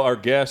Salguero, our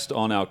guest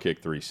on Outkick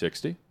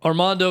 360.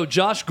 Armando,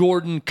 Josh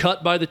Gordon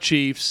cut by the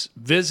Chiefs,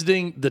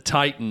 visiting the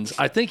Titans.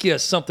 I think he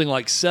has something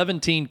like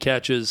 17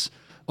 catches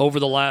over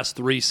the last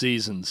 3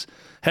 seasons.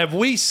 Have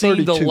we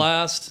seen 32. the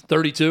last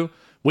 32?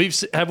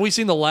 Have we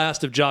seen the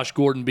last of Josh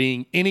Gordon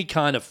being any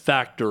kind of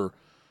factor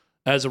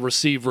as a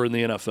receiver in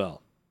the NFL?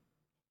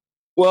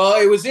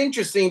 Well, it was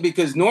interesting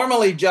because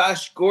normally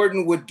Josh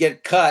Gordon would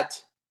get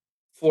cut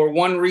for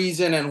one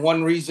reason and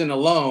one reason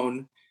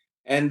alone,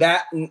 and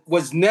that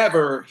was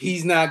never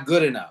he's not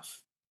good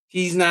enough.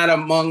 He's not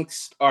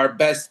amongst our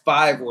best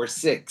 5 or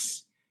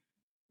 6.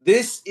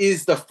 This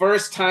is the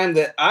first time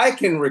that I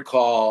can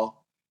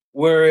recall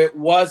where it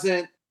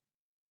wasn't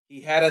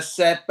he had a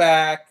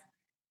setback.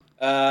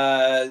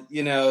 There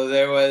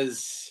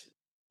was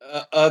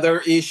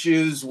other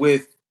issues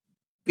with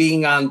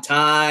being on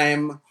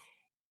time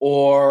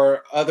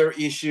or other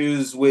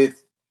issues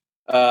with,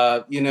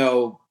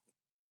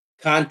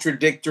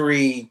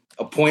 contradictory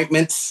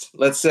appointments,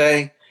 let's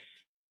say,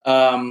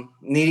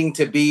 needing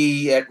to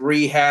be at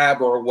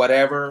rehab or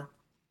whatever.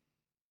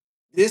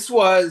 This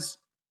was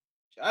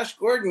Josh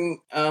Gordon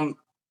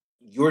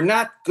you're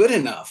not good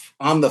enough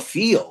on the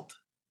field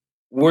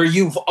where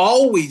you've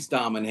always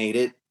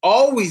dominated,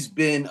 always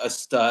been a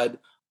stud,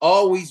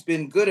 always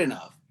been good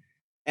enough.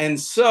 And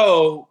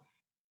so,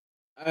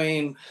 I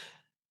mean,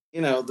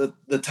 you know,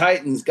 the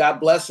Titans, God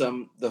bless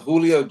them, the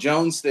Julio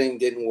Jones thing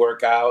didn't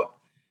work out.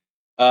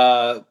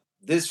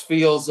 This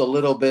feels a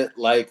little bit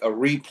like a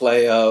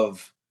replay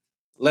of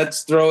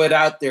let's throw it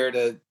out there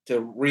to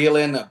reel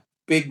in a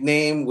big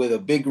name with a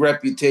big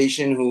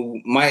reputation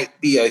who might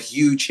be a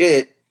huge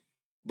hit,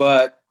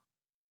 but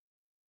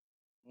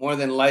more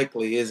than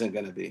likely isn't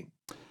going to be.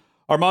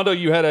 Armando,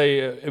 you had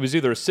it was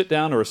either a sit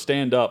down or a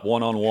stand up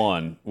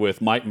one-on-one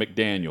with Mike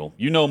McDaniel.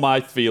 You know my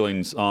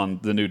feelings on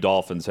the new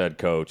Dolphins head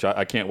coach.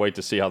 I can't wait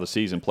to see how the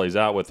season plays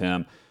out with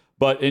him.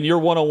 But in your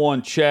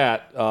one-on-one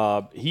chat,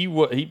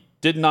 he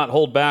did not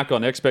hold back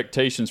on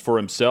expectations for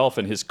himself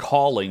and his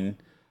calling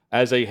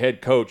as a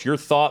head coach. Your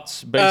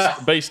thoughts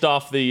based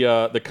off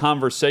the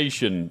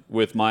conversation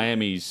with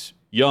Miami's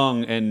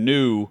young and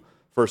new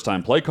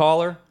first-time play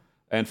caller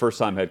and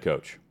first-time head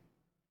coach.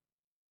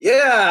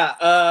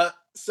 Yeah,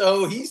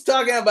 so he's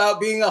talking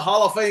about being a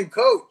Hall of Fame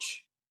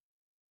coach.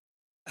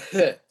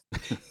 Let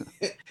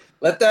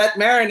that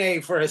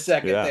marinate for a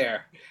second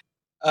there.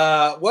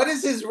 What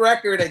is his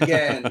record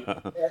again?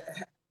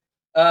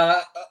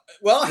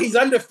 Well, he's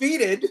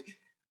undefeated,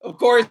 of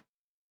course.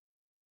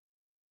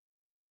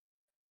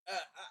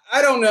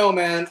 I don't know,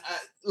 man.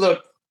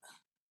 Look,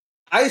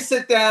 I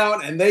sit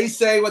down and they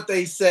say what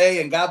they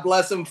say, and God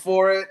bless them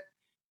for it.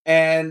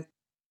 And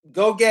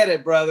go get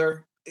it,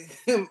 brother.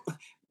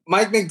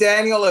 Mike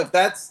McDaniel, if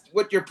that's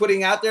what you're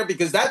putting out there,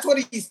 because that's what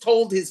he's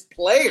told his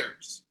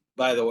players,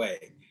 by the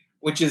way,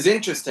 which is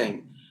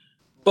interesting.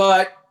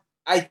 But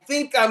I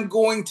think I'm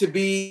going to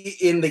be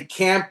in the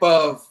camp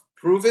of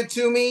prove it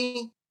to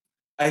me.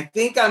 I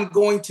think I'm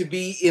going to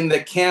be in the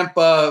camp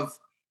of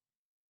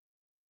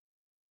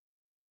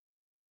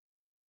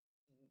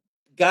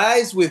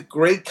guys with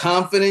great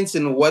confidence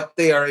in what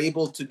they are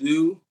able to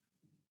do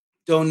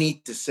don't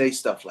need to say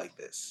stuff like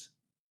this.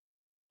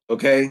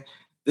 Okay?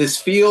 This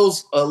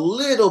feels a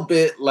little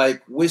bit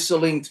like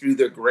whistling through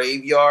the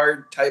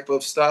graveyard type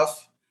of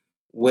stuff,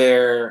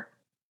 where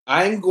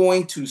I'm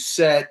going to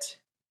set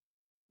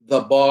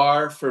the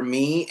bar for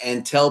me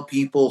and tell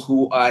people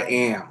who I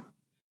am.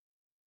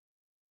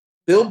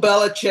 Bill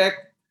Belichick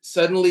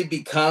suddenly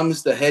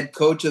becomes the head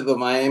coach of the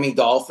Miami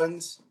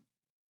Dolphins.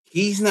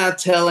 He's not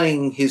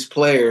telling his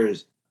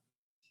players,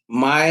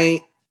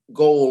 my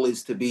goal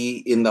is to be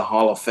in the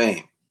Hall of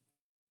Fame.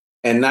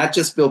 And not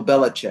just Bill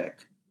Belichick.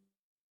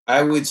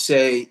 I would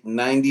say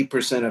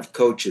 90% of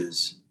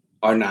coaches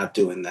are not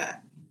doing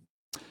that.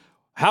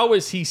 How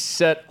is he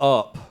set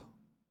up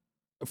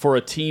for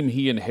a team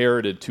he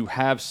inherited to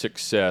have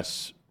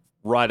success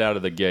right out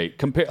of the gate?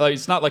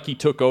 It's not like he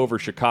took over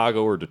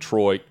Chicago or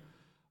Detroit,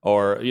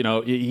 or, you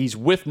know, he's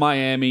with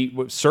Miami.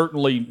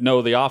 Certainly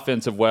know the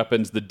offensive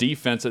weapons, the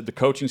defense, the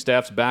coaching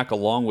staff's back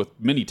along with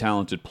many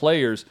talented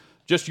players.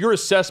 Just your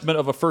assessment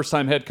of a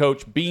first-time head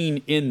coach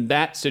being in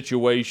that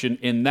situation,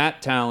 in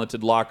that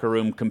talented locker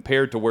room,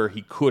 compared to where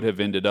he could have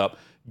ended up,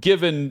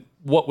 given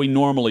what we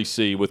normally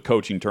see with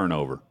coaching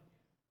turnover.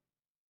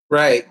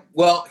 Right.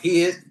 Well,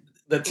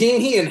 the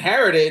team he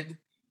inherited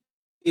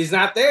is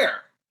not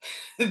there.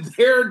 This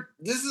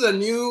is a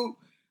new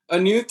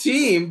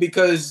team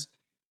because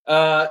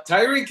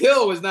Tyreek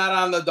Hill was not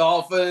on the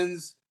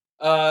Dolphins.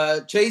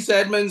 Chase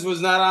Edmonds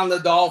was not on the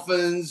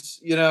Dolphins.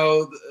 You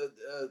know,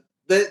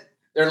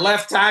 their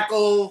left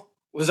tackle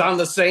was on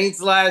the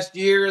Saints last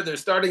year. Their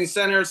starting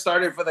center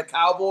started for the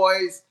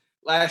Cowboys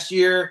last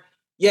year.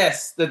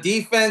 Yes, the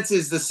defense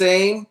is the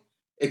same,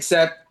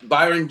 except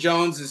Byron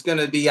Jones is going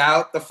to be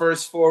out the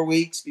first 4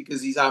 weeks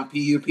because he's on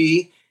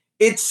PUP.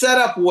 It's set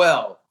up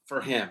well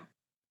for him,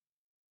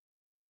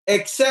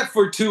 except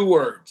for 2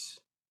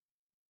 words.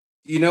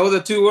 You know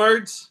the 2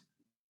 words?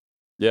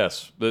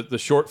 Yes, the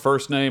short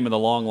first name and the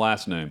long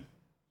last name.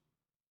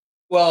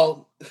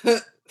 Well,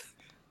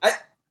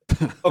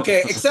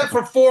 okay, except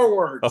for 4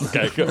 words.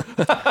 Okay, good.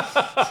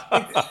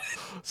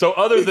 So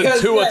other than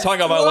Tua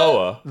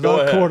Tagovailoa,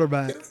 go ahead.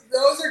 Quarterback.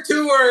 Those are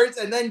 2 words,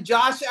 and then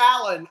Josh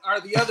Allen are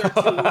the other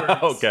 2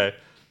 words.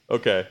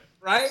 Okay.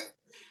 Right?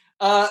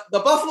 The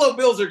Buffalo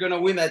Bills are going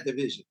to win that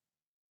division.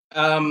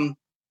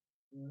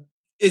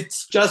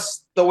 It's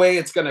just the way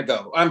it's going to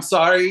go. I'm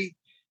sorry.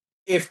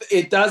 If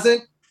it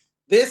doesn't,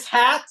 this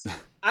hat,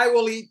 I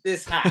will eat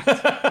this hat.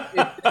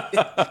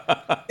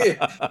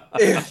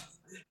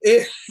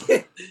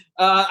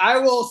 I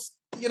will,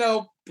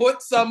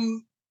 put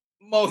some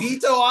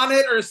mojito on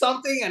it or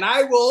something, and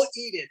I will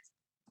eat it.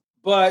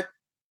 But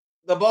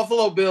the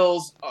Buffalo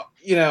Bills,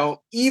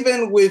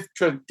 even with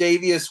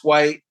Tre'Davious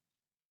White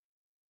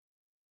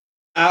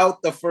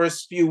out the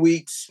first few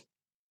weeks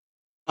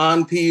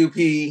on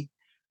PUP,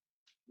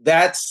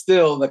 that's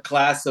still the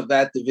class of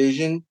that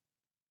division.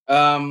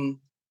 Ask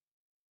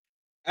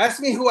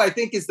me who I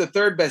think is the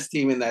 3rd best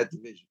team in that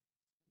division.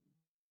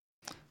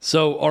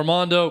 So,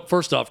 Armando,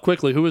 first off,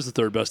 quickly, who is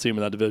the 3rd best team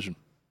in that division?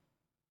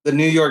 The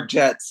New York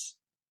Jets.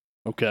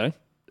 Okay,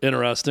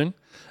 interesting.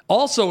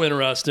 Also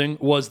interesting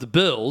was the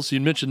Bills. You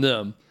mentioned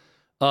them.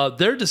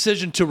 Their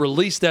decision to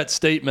release that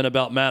statement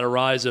about Matt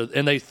Araiza,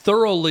 and they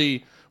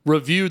thoroughly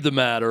reviewed the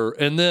matter.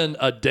 And then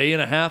a day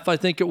and a half, I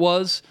think it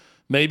was,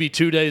 maybe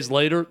 2 days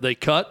later, they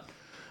cut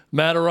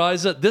Matt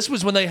Araiza. This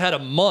was when they had a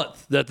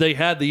month that they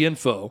had the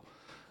info.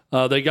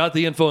 They got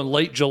the info in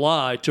late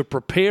July to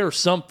prepare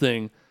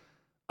something.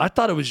 I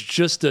thought it was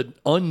just an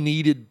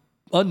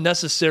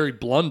unnecessary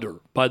blunder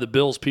by the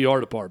Bills' PR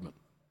department.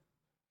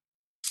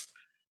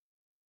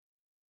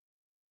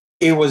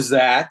 It was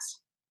that.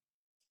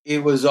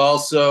 It was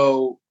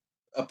also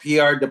a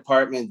PR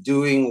department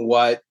doing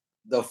what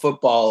the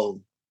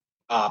football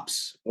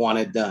ops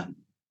wanted done,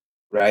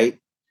 right?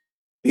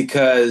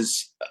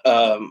 Because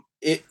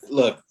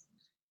look,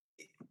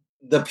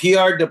 the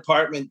PR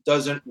department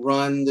doesn't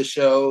run the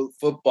show.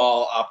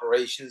 Football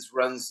operations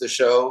runs the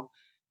show.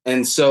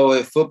 And so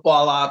if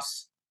football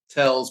ops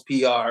tells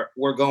PR,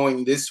 we're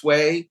going this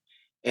way,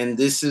 and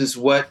this is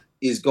what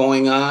is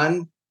going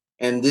on,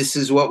 and this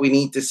is what we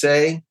need to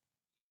say.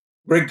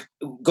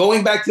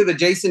 Going back to the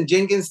Jason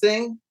Jenkins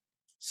thing,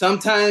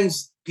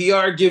 sometimes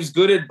PR gives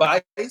good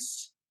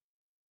advice,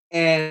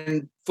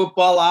 and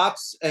football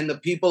ops and the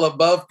people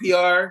above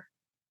PR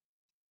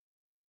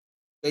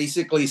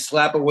basically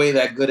slap away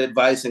that good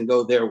advice and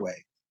go their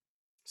way.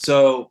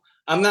 So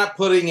I'm not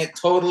putting it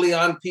totally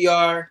on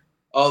PR,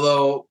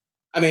 although,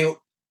 I mean,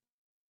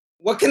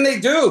 what can they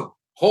do?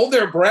 Hold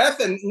their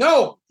breath and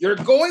no, you're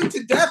going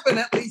to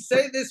definitely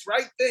say this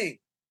right thing.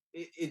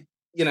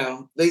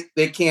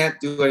 They can't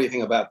do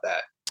anything about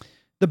that.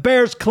 The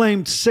Bears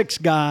claimed 6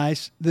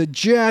 guys. The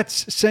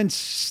Jets,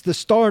 since the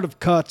start of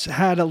cuts,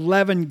 had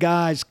 11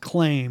 guys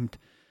claimed.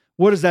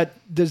 What is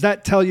that? Does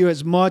that tell you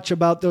as much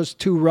about those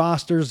 2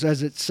 rosters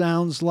as it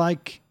sounds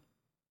like?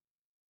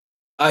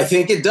 I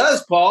think it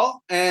does,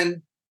 Paul.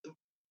 And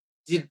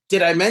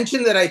did I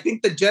mention that I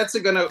think the Jets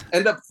are going to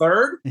end up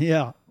 3rd?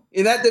 Yeah.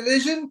 In that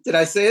division? Did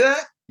I say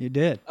that? You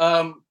did.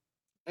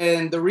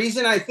 And the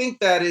reason I think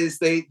that is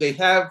they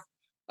have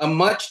a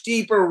much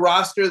deeper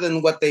roster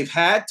than what they've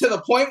had, to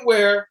the point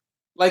where,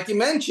 like you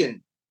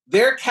mentioned,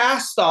 their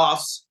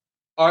cast-offs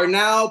are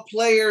now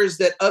players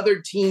that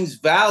other teams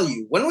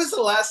value. When was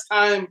the last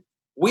time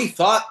we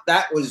thought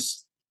that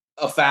was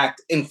a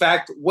fact? In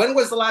fact, when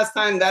was the last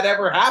time that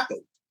ever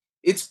happened?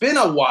 It's been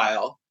a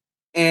while,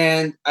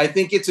 and I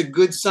think it's a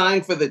good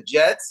sign for the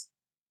Jets.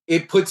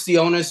 It puts the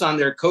onus on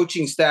their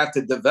coaching staff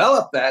to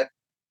develop that,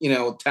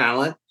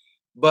 talent,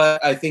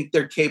 but I think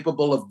they're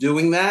capable of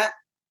doing that.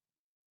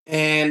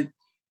 And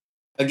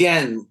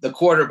again, the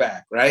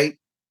quarterback, right?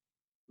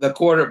 The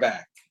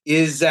quarterback.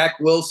 Is Zach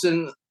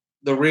Wilson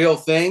the real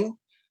thing?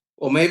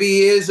 Well, maybe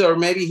he is or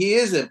maybe he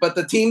isn't. But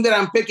the team that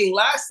I'm picking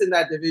last in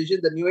that division,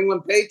 the New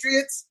England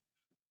Patriots,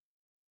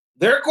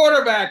 their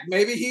quarterback,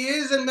 maybe he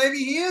is and maybe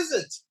he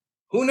isn't.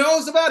 Who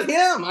knows about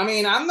him? I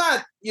mean, I'm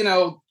not,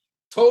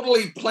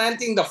 totally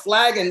planting the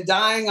flag and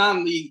dying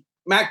on the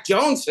Mac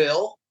Jones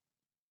hill.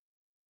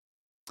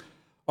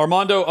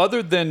 Armando,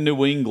 other than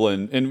New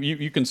England, and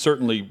you can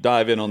certainly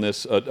dive in on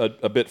this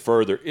a bit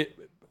further,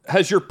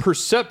 has your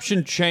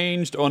perception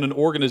changed on an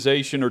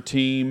organization or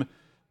team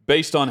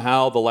based on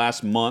how the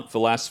last 4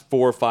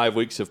 or 5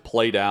 weeks have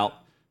played out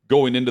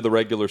going into the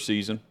regular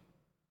season?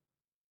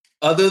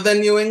 Other than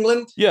New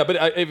England? Yeah,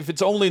 but if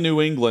it's only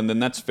New England, then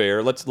that's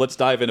fair. Let's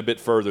dive in a bit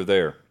further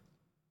there.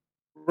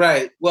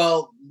 Right.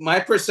 Well, my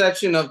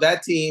perception of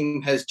that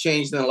team has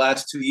changed in the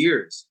last 2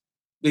 years,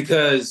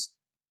 because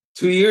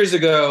 2 years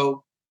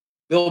ago,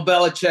 Bill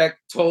Belichick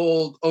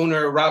told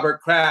owner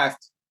Robert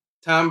Kraft,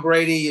 Tom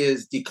Brady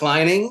is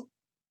declining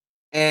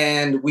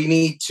and we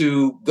need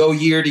to go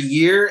year to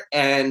year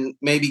and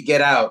maybe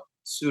get out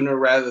sooner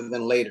rather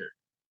than later.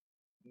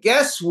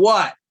 Guess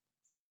what?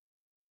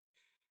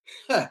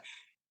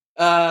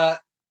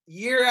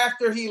 Year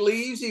after he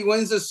leaves, he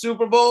wins the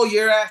Super Bowl.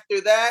 Year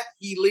after that,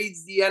 he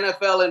leads the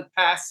NFL in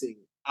passing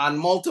on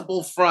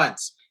multiple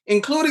fronts,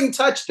 including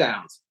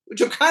touchdowns,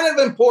 which are kind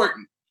of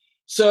important.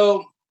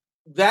 So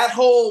that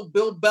whole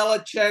Bill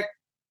Belichick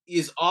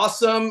is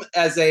awesome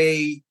as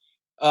a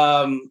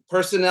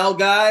personnel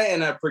guy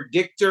and a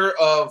predictor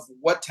of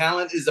what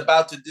talent is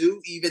about to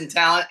do, even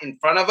talent in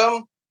front of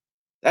him.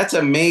 That's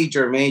a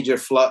major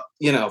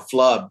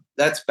flub.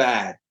 That's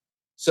bad.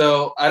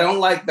 So I don't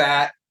like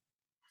that.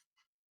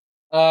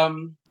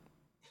 I'm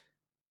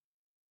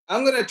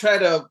going to try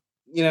to,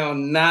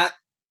 not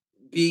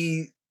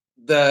be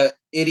the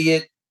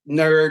idiot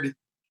nerd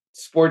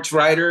sports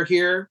writer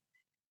here,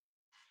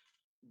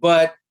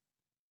 but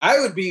I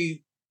would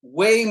be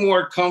way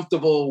more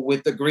comfortable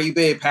with the Green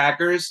Bay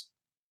Packers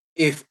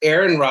if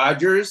Aaron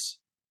Rodgers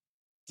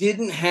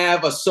didn't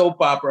have a soap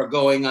opera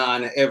going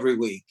on every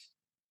week.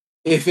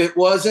 If it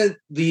wasn't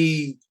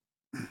the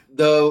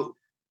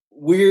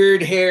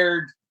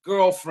weird-haired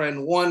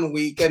girlfriend one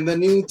week and the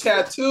new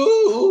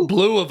tattoo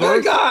blue of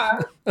earth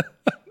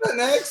the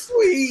next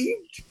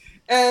week,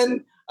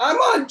 and I'm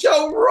on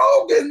Joe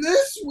Rogan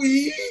this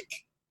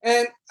week,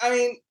 and I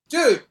mean,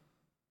 dude,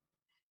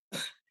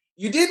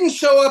 you didn't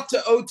show up to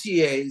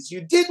OTAs,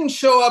 you didn't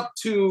show up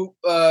to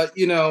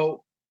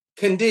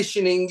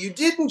conditioning. You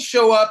didn't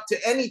show up to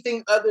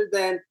anything other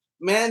than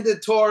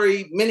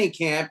mandatory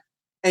minicamp,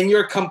 and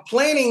you're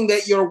complaining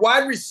that your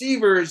wide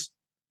receivers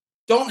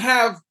don't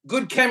have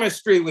good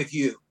chemistry with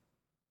you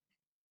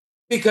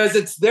because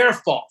it's their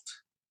fault.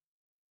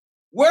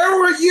 Where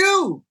were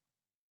you?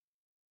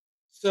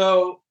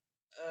 So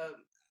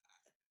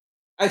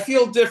I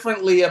feel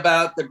differently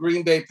about the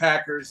Green Bay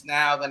Packers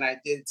now than I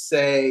did,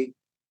 say,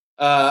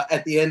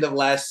 at the end of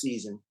last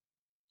season.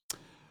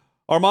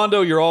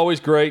 Armando, you're always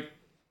great.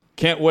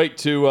 Can't wait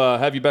to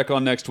have you back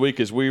on next week,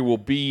 as we will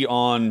be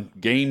on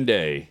game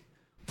day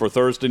for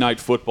Thursday night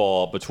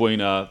football between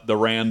the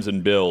Rams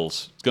and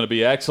Bills. It's going to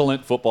be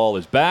excellent. Football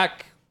is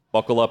back.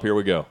 Buckle up. Here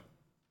we go.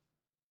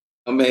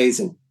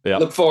 Amazing. Yeah.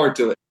 Look forward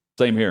to it.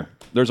 Same here.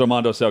 There's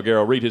Armando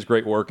Salguero. Read his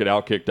great work at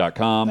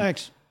Outkick.com.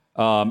 Thanks.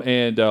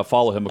 And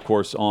follow him, of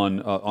course,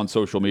 on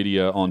social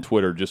media, on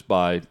Twitter.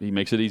 He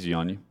makes it easy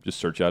on you. Just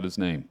search out his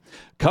name.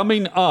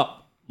 Coming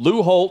up,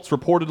 Lou Holtz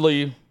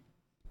reportedly,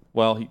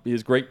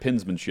 his great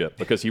pensmanship,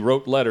 because he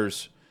wrote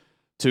letters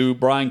to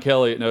Brian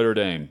Kelly at Notre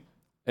Dame.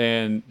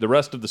 And the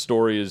rest of the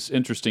story is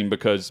interesting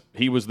because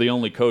he was the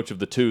only coach of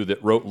the two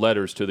that wrote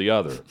letters to the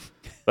other.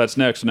 That's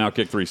next on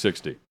Outkick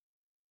 360.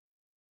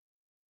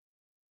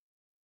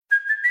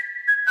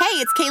 Hey,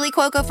 it's Kaylee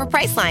Cuoco for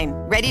Priceline.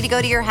 Ready to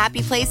go to your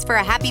happy place for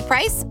a happy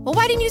price? Well,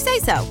 why didn't you say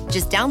so?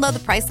 Just download the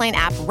Priceline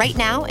app right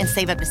now and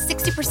save up to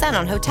 60%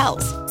 on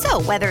hotels.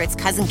 So whether it's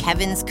Cousin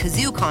Kevin's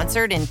Kazoo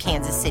Concert in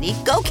Kansas City,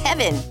 go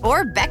Kevin,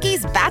 or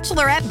Becky's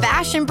Bachelorette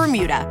Bash in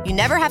Bermuda, you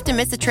never have to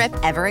miss a trip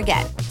ever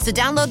again. So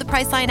download the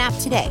Priceline app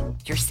today.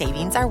 Your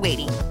savings are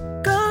waiting.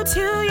 Go to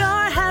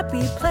your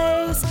happy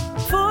place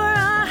for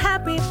a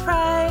happy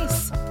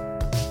price.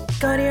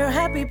 Go to your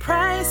happy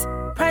price,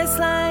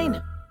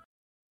 Priceline.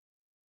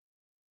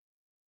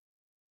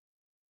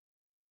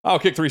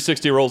 Outkick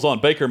 360 rolls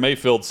on. Baker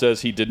Mayfield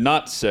says he did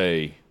not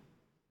say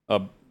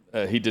what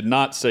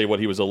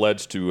he was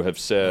alleged to have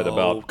said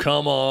about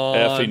come on,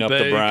 effing up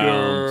Baker. the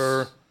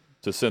Browns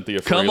to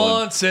Cynthia Freeland. Come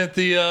on,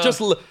 Cynthia.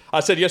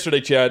 I said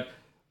yesterday, Chad,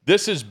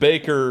 this is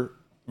Baker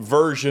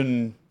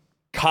version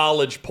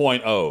college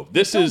 0.0.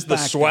 This is the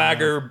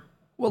swagger.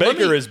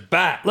 Baker is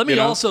back. Let me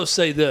also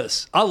say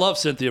this. I love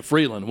Cynthia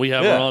Freeland. We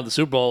have her on the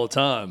Super Bowl all the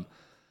time.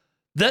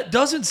 That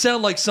doesn't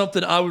sound like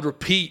something I would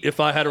repeat if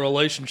I had a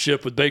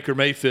relationship with Baker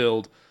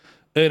Mayfield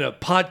in a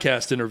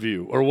podcast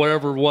interview or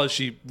whatever it was.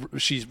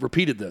 She's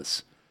repeated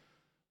this.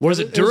 Was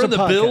it during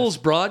the Bills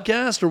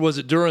broadcast or was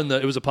it during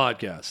it was a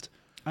podcast?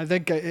 I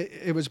think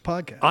it was a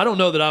podcast. I don't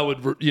know that I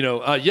would,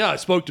 I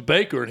spoke to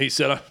Baker and he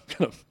said, I'm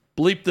going to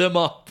bleep them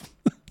up.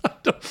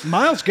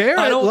 Myles Garrett.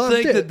 I don't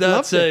think it,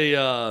 that's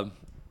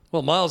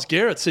Myles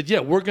Garrett said,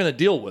 "Yeah, we're going to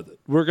deal with it.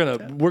 We're going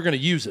to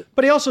use it."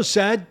 But he also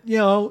said,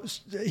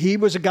 he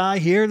was a guy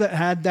here that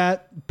had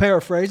that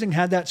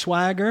had that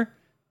swagger.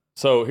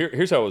 So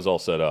here's how it was all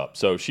set up.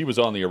 So she was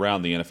on the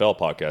Around the NFL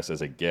podcast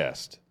as a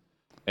guest,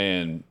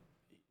 and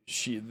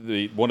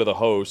one of the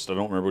hosts, I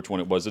don't remember which one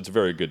it was. It's a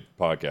very good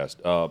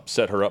podcast.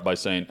 Set her up by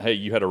saying, "Hey,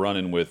 you had a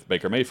run-in with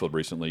Baker Mayfield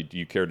recently. Do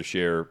you care to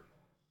share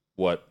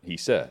what he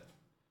said?"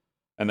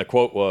 And the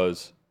quote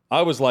was,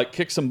 "I was like,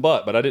 kick some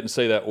butt, but I didn't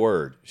say that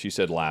word," she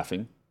said,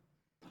 laughing.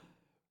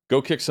 "Go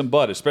kick some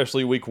butt,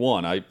 especially week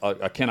one. I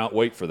cannot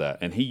wait for that."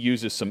 And he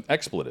uses some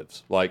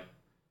expletives, like,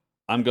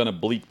 "I'm going to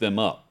bleep them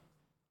up."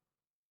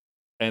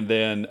 And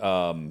then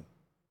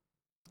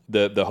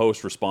the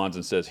host responds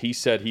and says, "He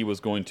said he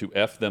was going to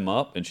F them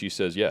up," and she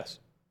says, "Yes."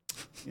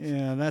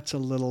 Yeah, that's a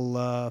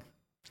little...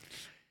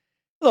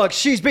 Look,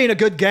 she's being a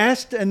good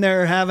guest, and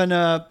they're having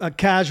a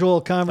casual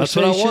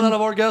conversation. That's what I want out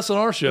of our guests on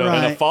our show. Right.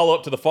 And a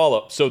follow-up to the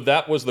follow-up. So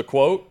that was the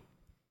quote.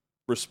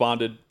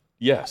 Responded,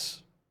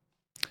 "Yes."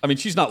 I mean,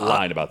 she's not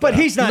lying about that. But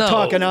he's not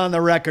talking on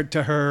the record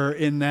to her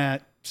in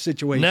that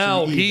situation.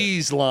 Now either.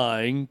 He's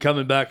lying,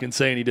 coming back and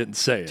saying he didn't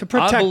say it. To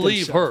protect I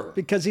believe himself, her.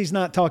 because he's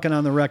not talking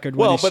on the record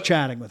when he's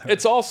chatting with her.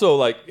 It's also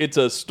like, it's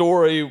a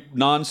story,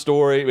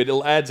 non-story. It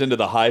adds into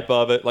the hype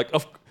of it. Like,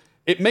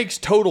 it makes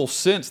total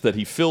sense that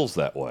he feels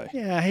that way.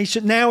 Yeah, he's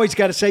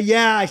got to say,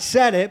 "Yeah, I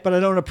said it, but I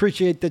don't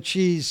appreciate that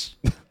she's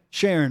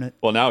sharing it."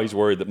 Well, now he's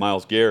worried that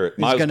Myles Garrett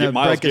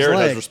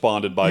has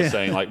responded by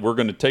saying, like, "We're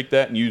going to take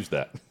that and use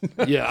that."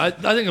 Yeah, I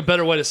think a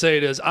better way to say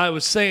it is, I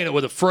was saying it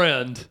with a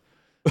friend.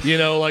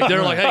 Like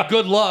they're like, "Hey,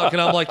 good luck,"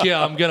 and I'm like,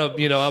 "Yeah, I'm gonna,"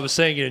 I was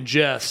saying it in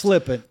jest.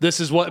 Flip it.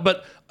 This is what,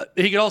 but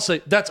he could also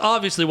say, "That's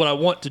obviously what I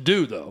want to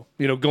do, though."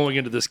 Going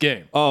into this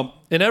game,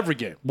 in every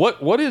game.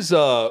 What's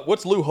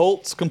Lou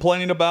Holtz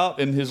complaining about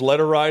in his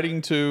letter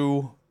writing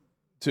to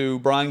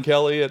Brian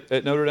Kelly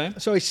at Notre Dame?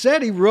 So he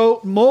said he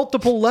wrote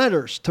multiple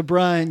letters to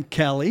Brian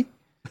Kelly.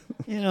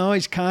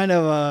 He's kind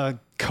of a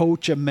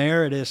coach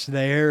emeritus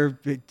there.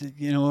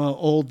 An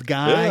old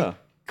guy. Yeah.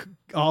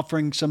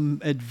 Offering some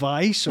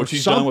advice or which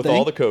he's something. done with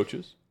all the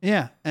coaches.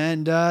 Yeah,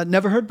 and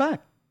never heard back.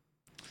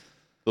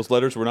 Those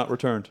letters were not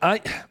returned. I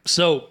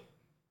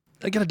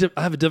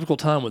have a difficult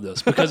time with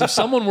this because if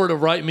someone were to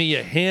write me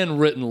a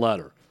handwritten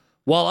letter,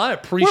 While I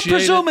appreciate We're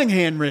presuming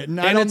handwritten.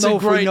 I don't know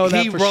if we know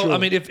that for sure. I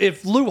mean,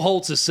 if Lou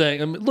Holtz is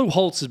saying, Lou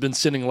Holtz has been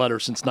sending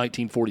letters since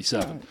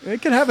 1947.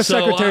 It can have a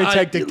secretary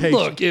take dictation.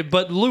 Look,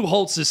 but Lou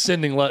Holtz is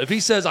sending letters. If he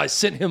says I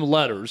sent him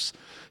letters,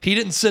 he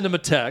didn't send him a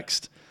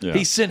text. Yeah.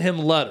 He sent him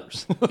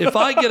letters. If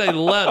I get a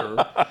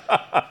letter,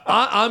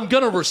 I'm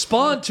going to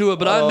respond to it,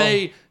 but I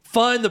may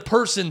find the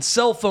person's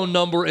cell phone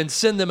number and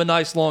send them a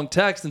nice long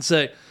text and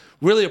say,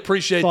 really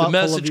appreciate the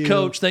message,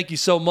 Coach. Thank you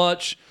so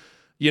much.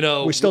 You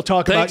know, we still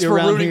talk about you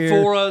around here. Thanks for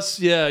rooting for us.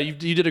 Yeah, you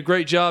did a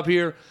great job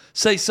here.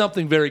 Say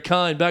something very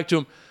kind back to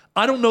him.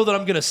 I don't know that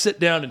I'm going to sit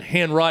down and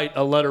handwrite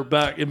a letter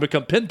back and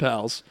become pen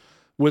pals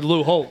with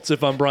Lou Holtz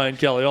if I'm Brian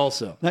Kelly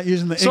also. Not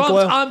using the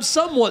inkwell? I'm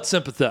somewhat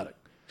sympathetic.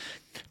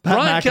 Pat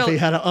Brian McAfee Kelly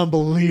had an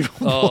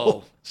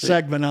unbelievable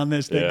segment on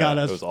this that got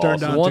us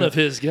turned on. One of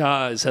his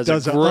guys has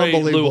a great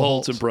Lou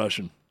Holtz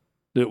impression.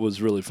 It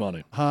was really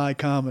funny. High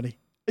comedy.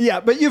 Yeah,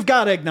 but you've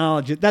got to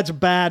acknowledge it. That's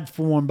bad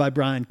form by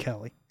Brian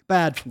Kelly.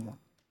 Bad form.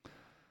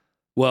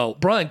 Well,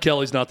 Brian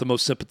Kelly's not the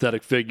most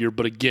sympathetic figure,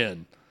 but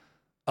again,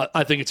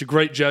 I think it's a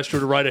great gesture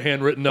to write a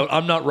handwritten note.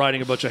 I'm not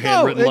writing a bunch of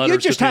handwritten letters. You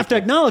just have to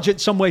acknowledge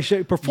it some way,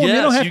 shape, or form. Yes,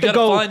 you don't have to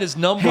go find his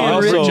number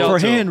handwritten for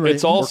handwritten.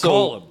 It's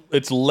also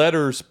it's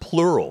letters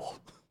plural.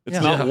 It's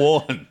not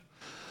one.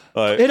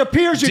 It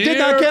appears you did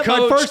not get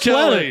my first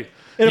letter.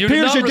 It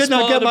appears you did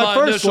not get my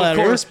first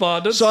letter,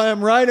 so I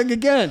am writing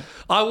again.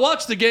 I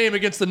watched the game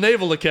against the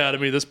Naval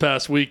Academy this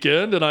past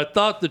weekend, and I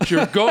thought that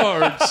your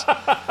guards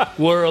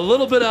were a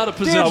little bit out of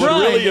position. I would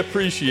really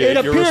appreciate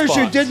your response. It appears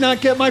you did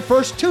not get my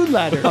first 2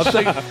 letters.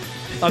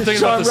 I'm thinking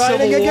about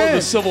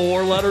the Civil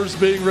War letters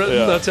being written.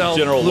 Yeah. That's how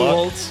General Lou Luck.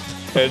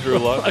 Holtz Andrew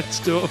Luck. writes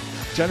to him.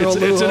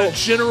 It's in a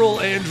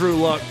General Andrew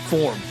Luck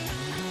form.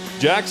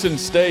 Jackson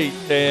State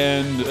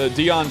and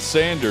Deion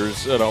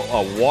Sanders at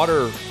a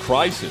water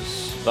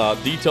crisis.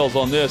 Details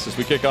on this as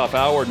we kick off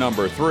hour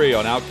number 3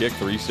 on Outkick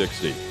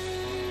 360.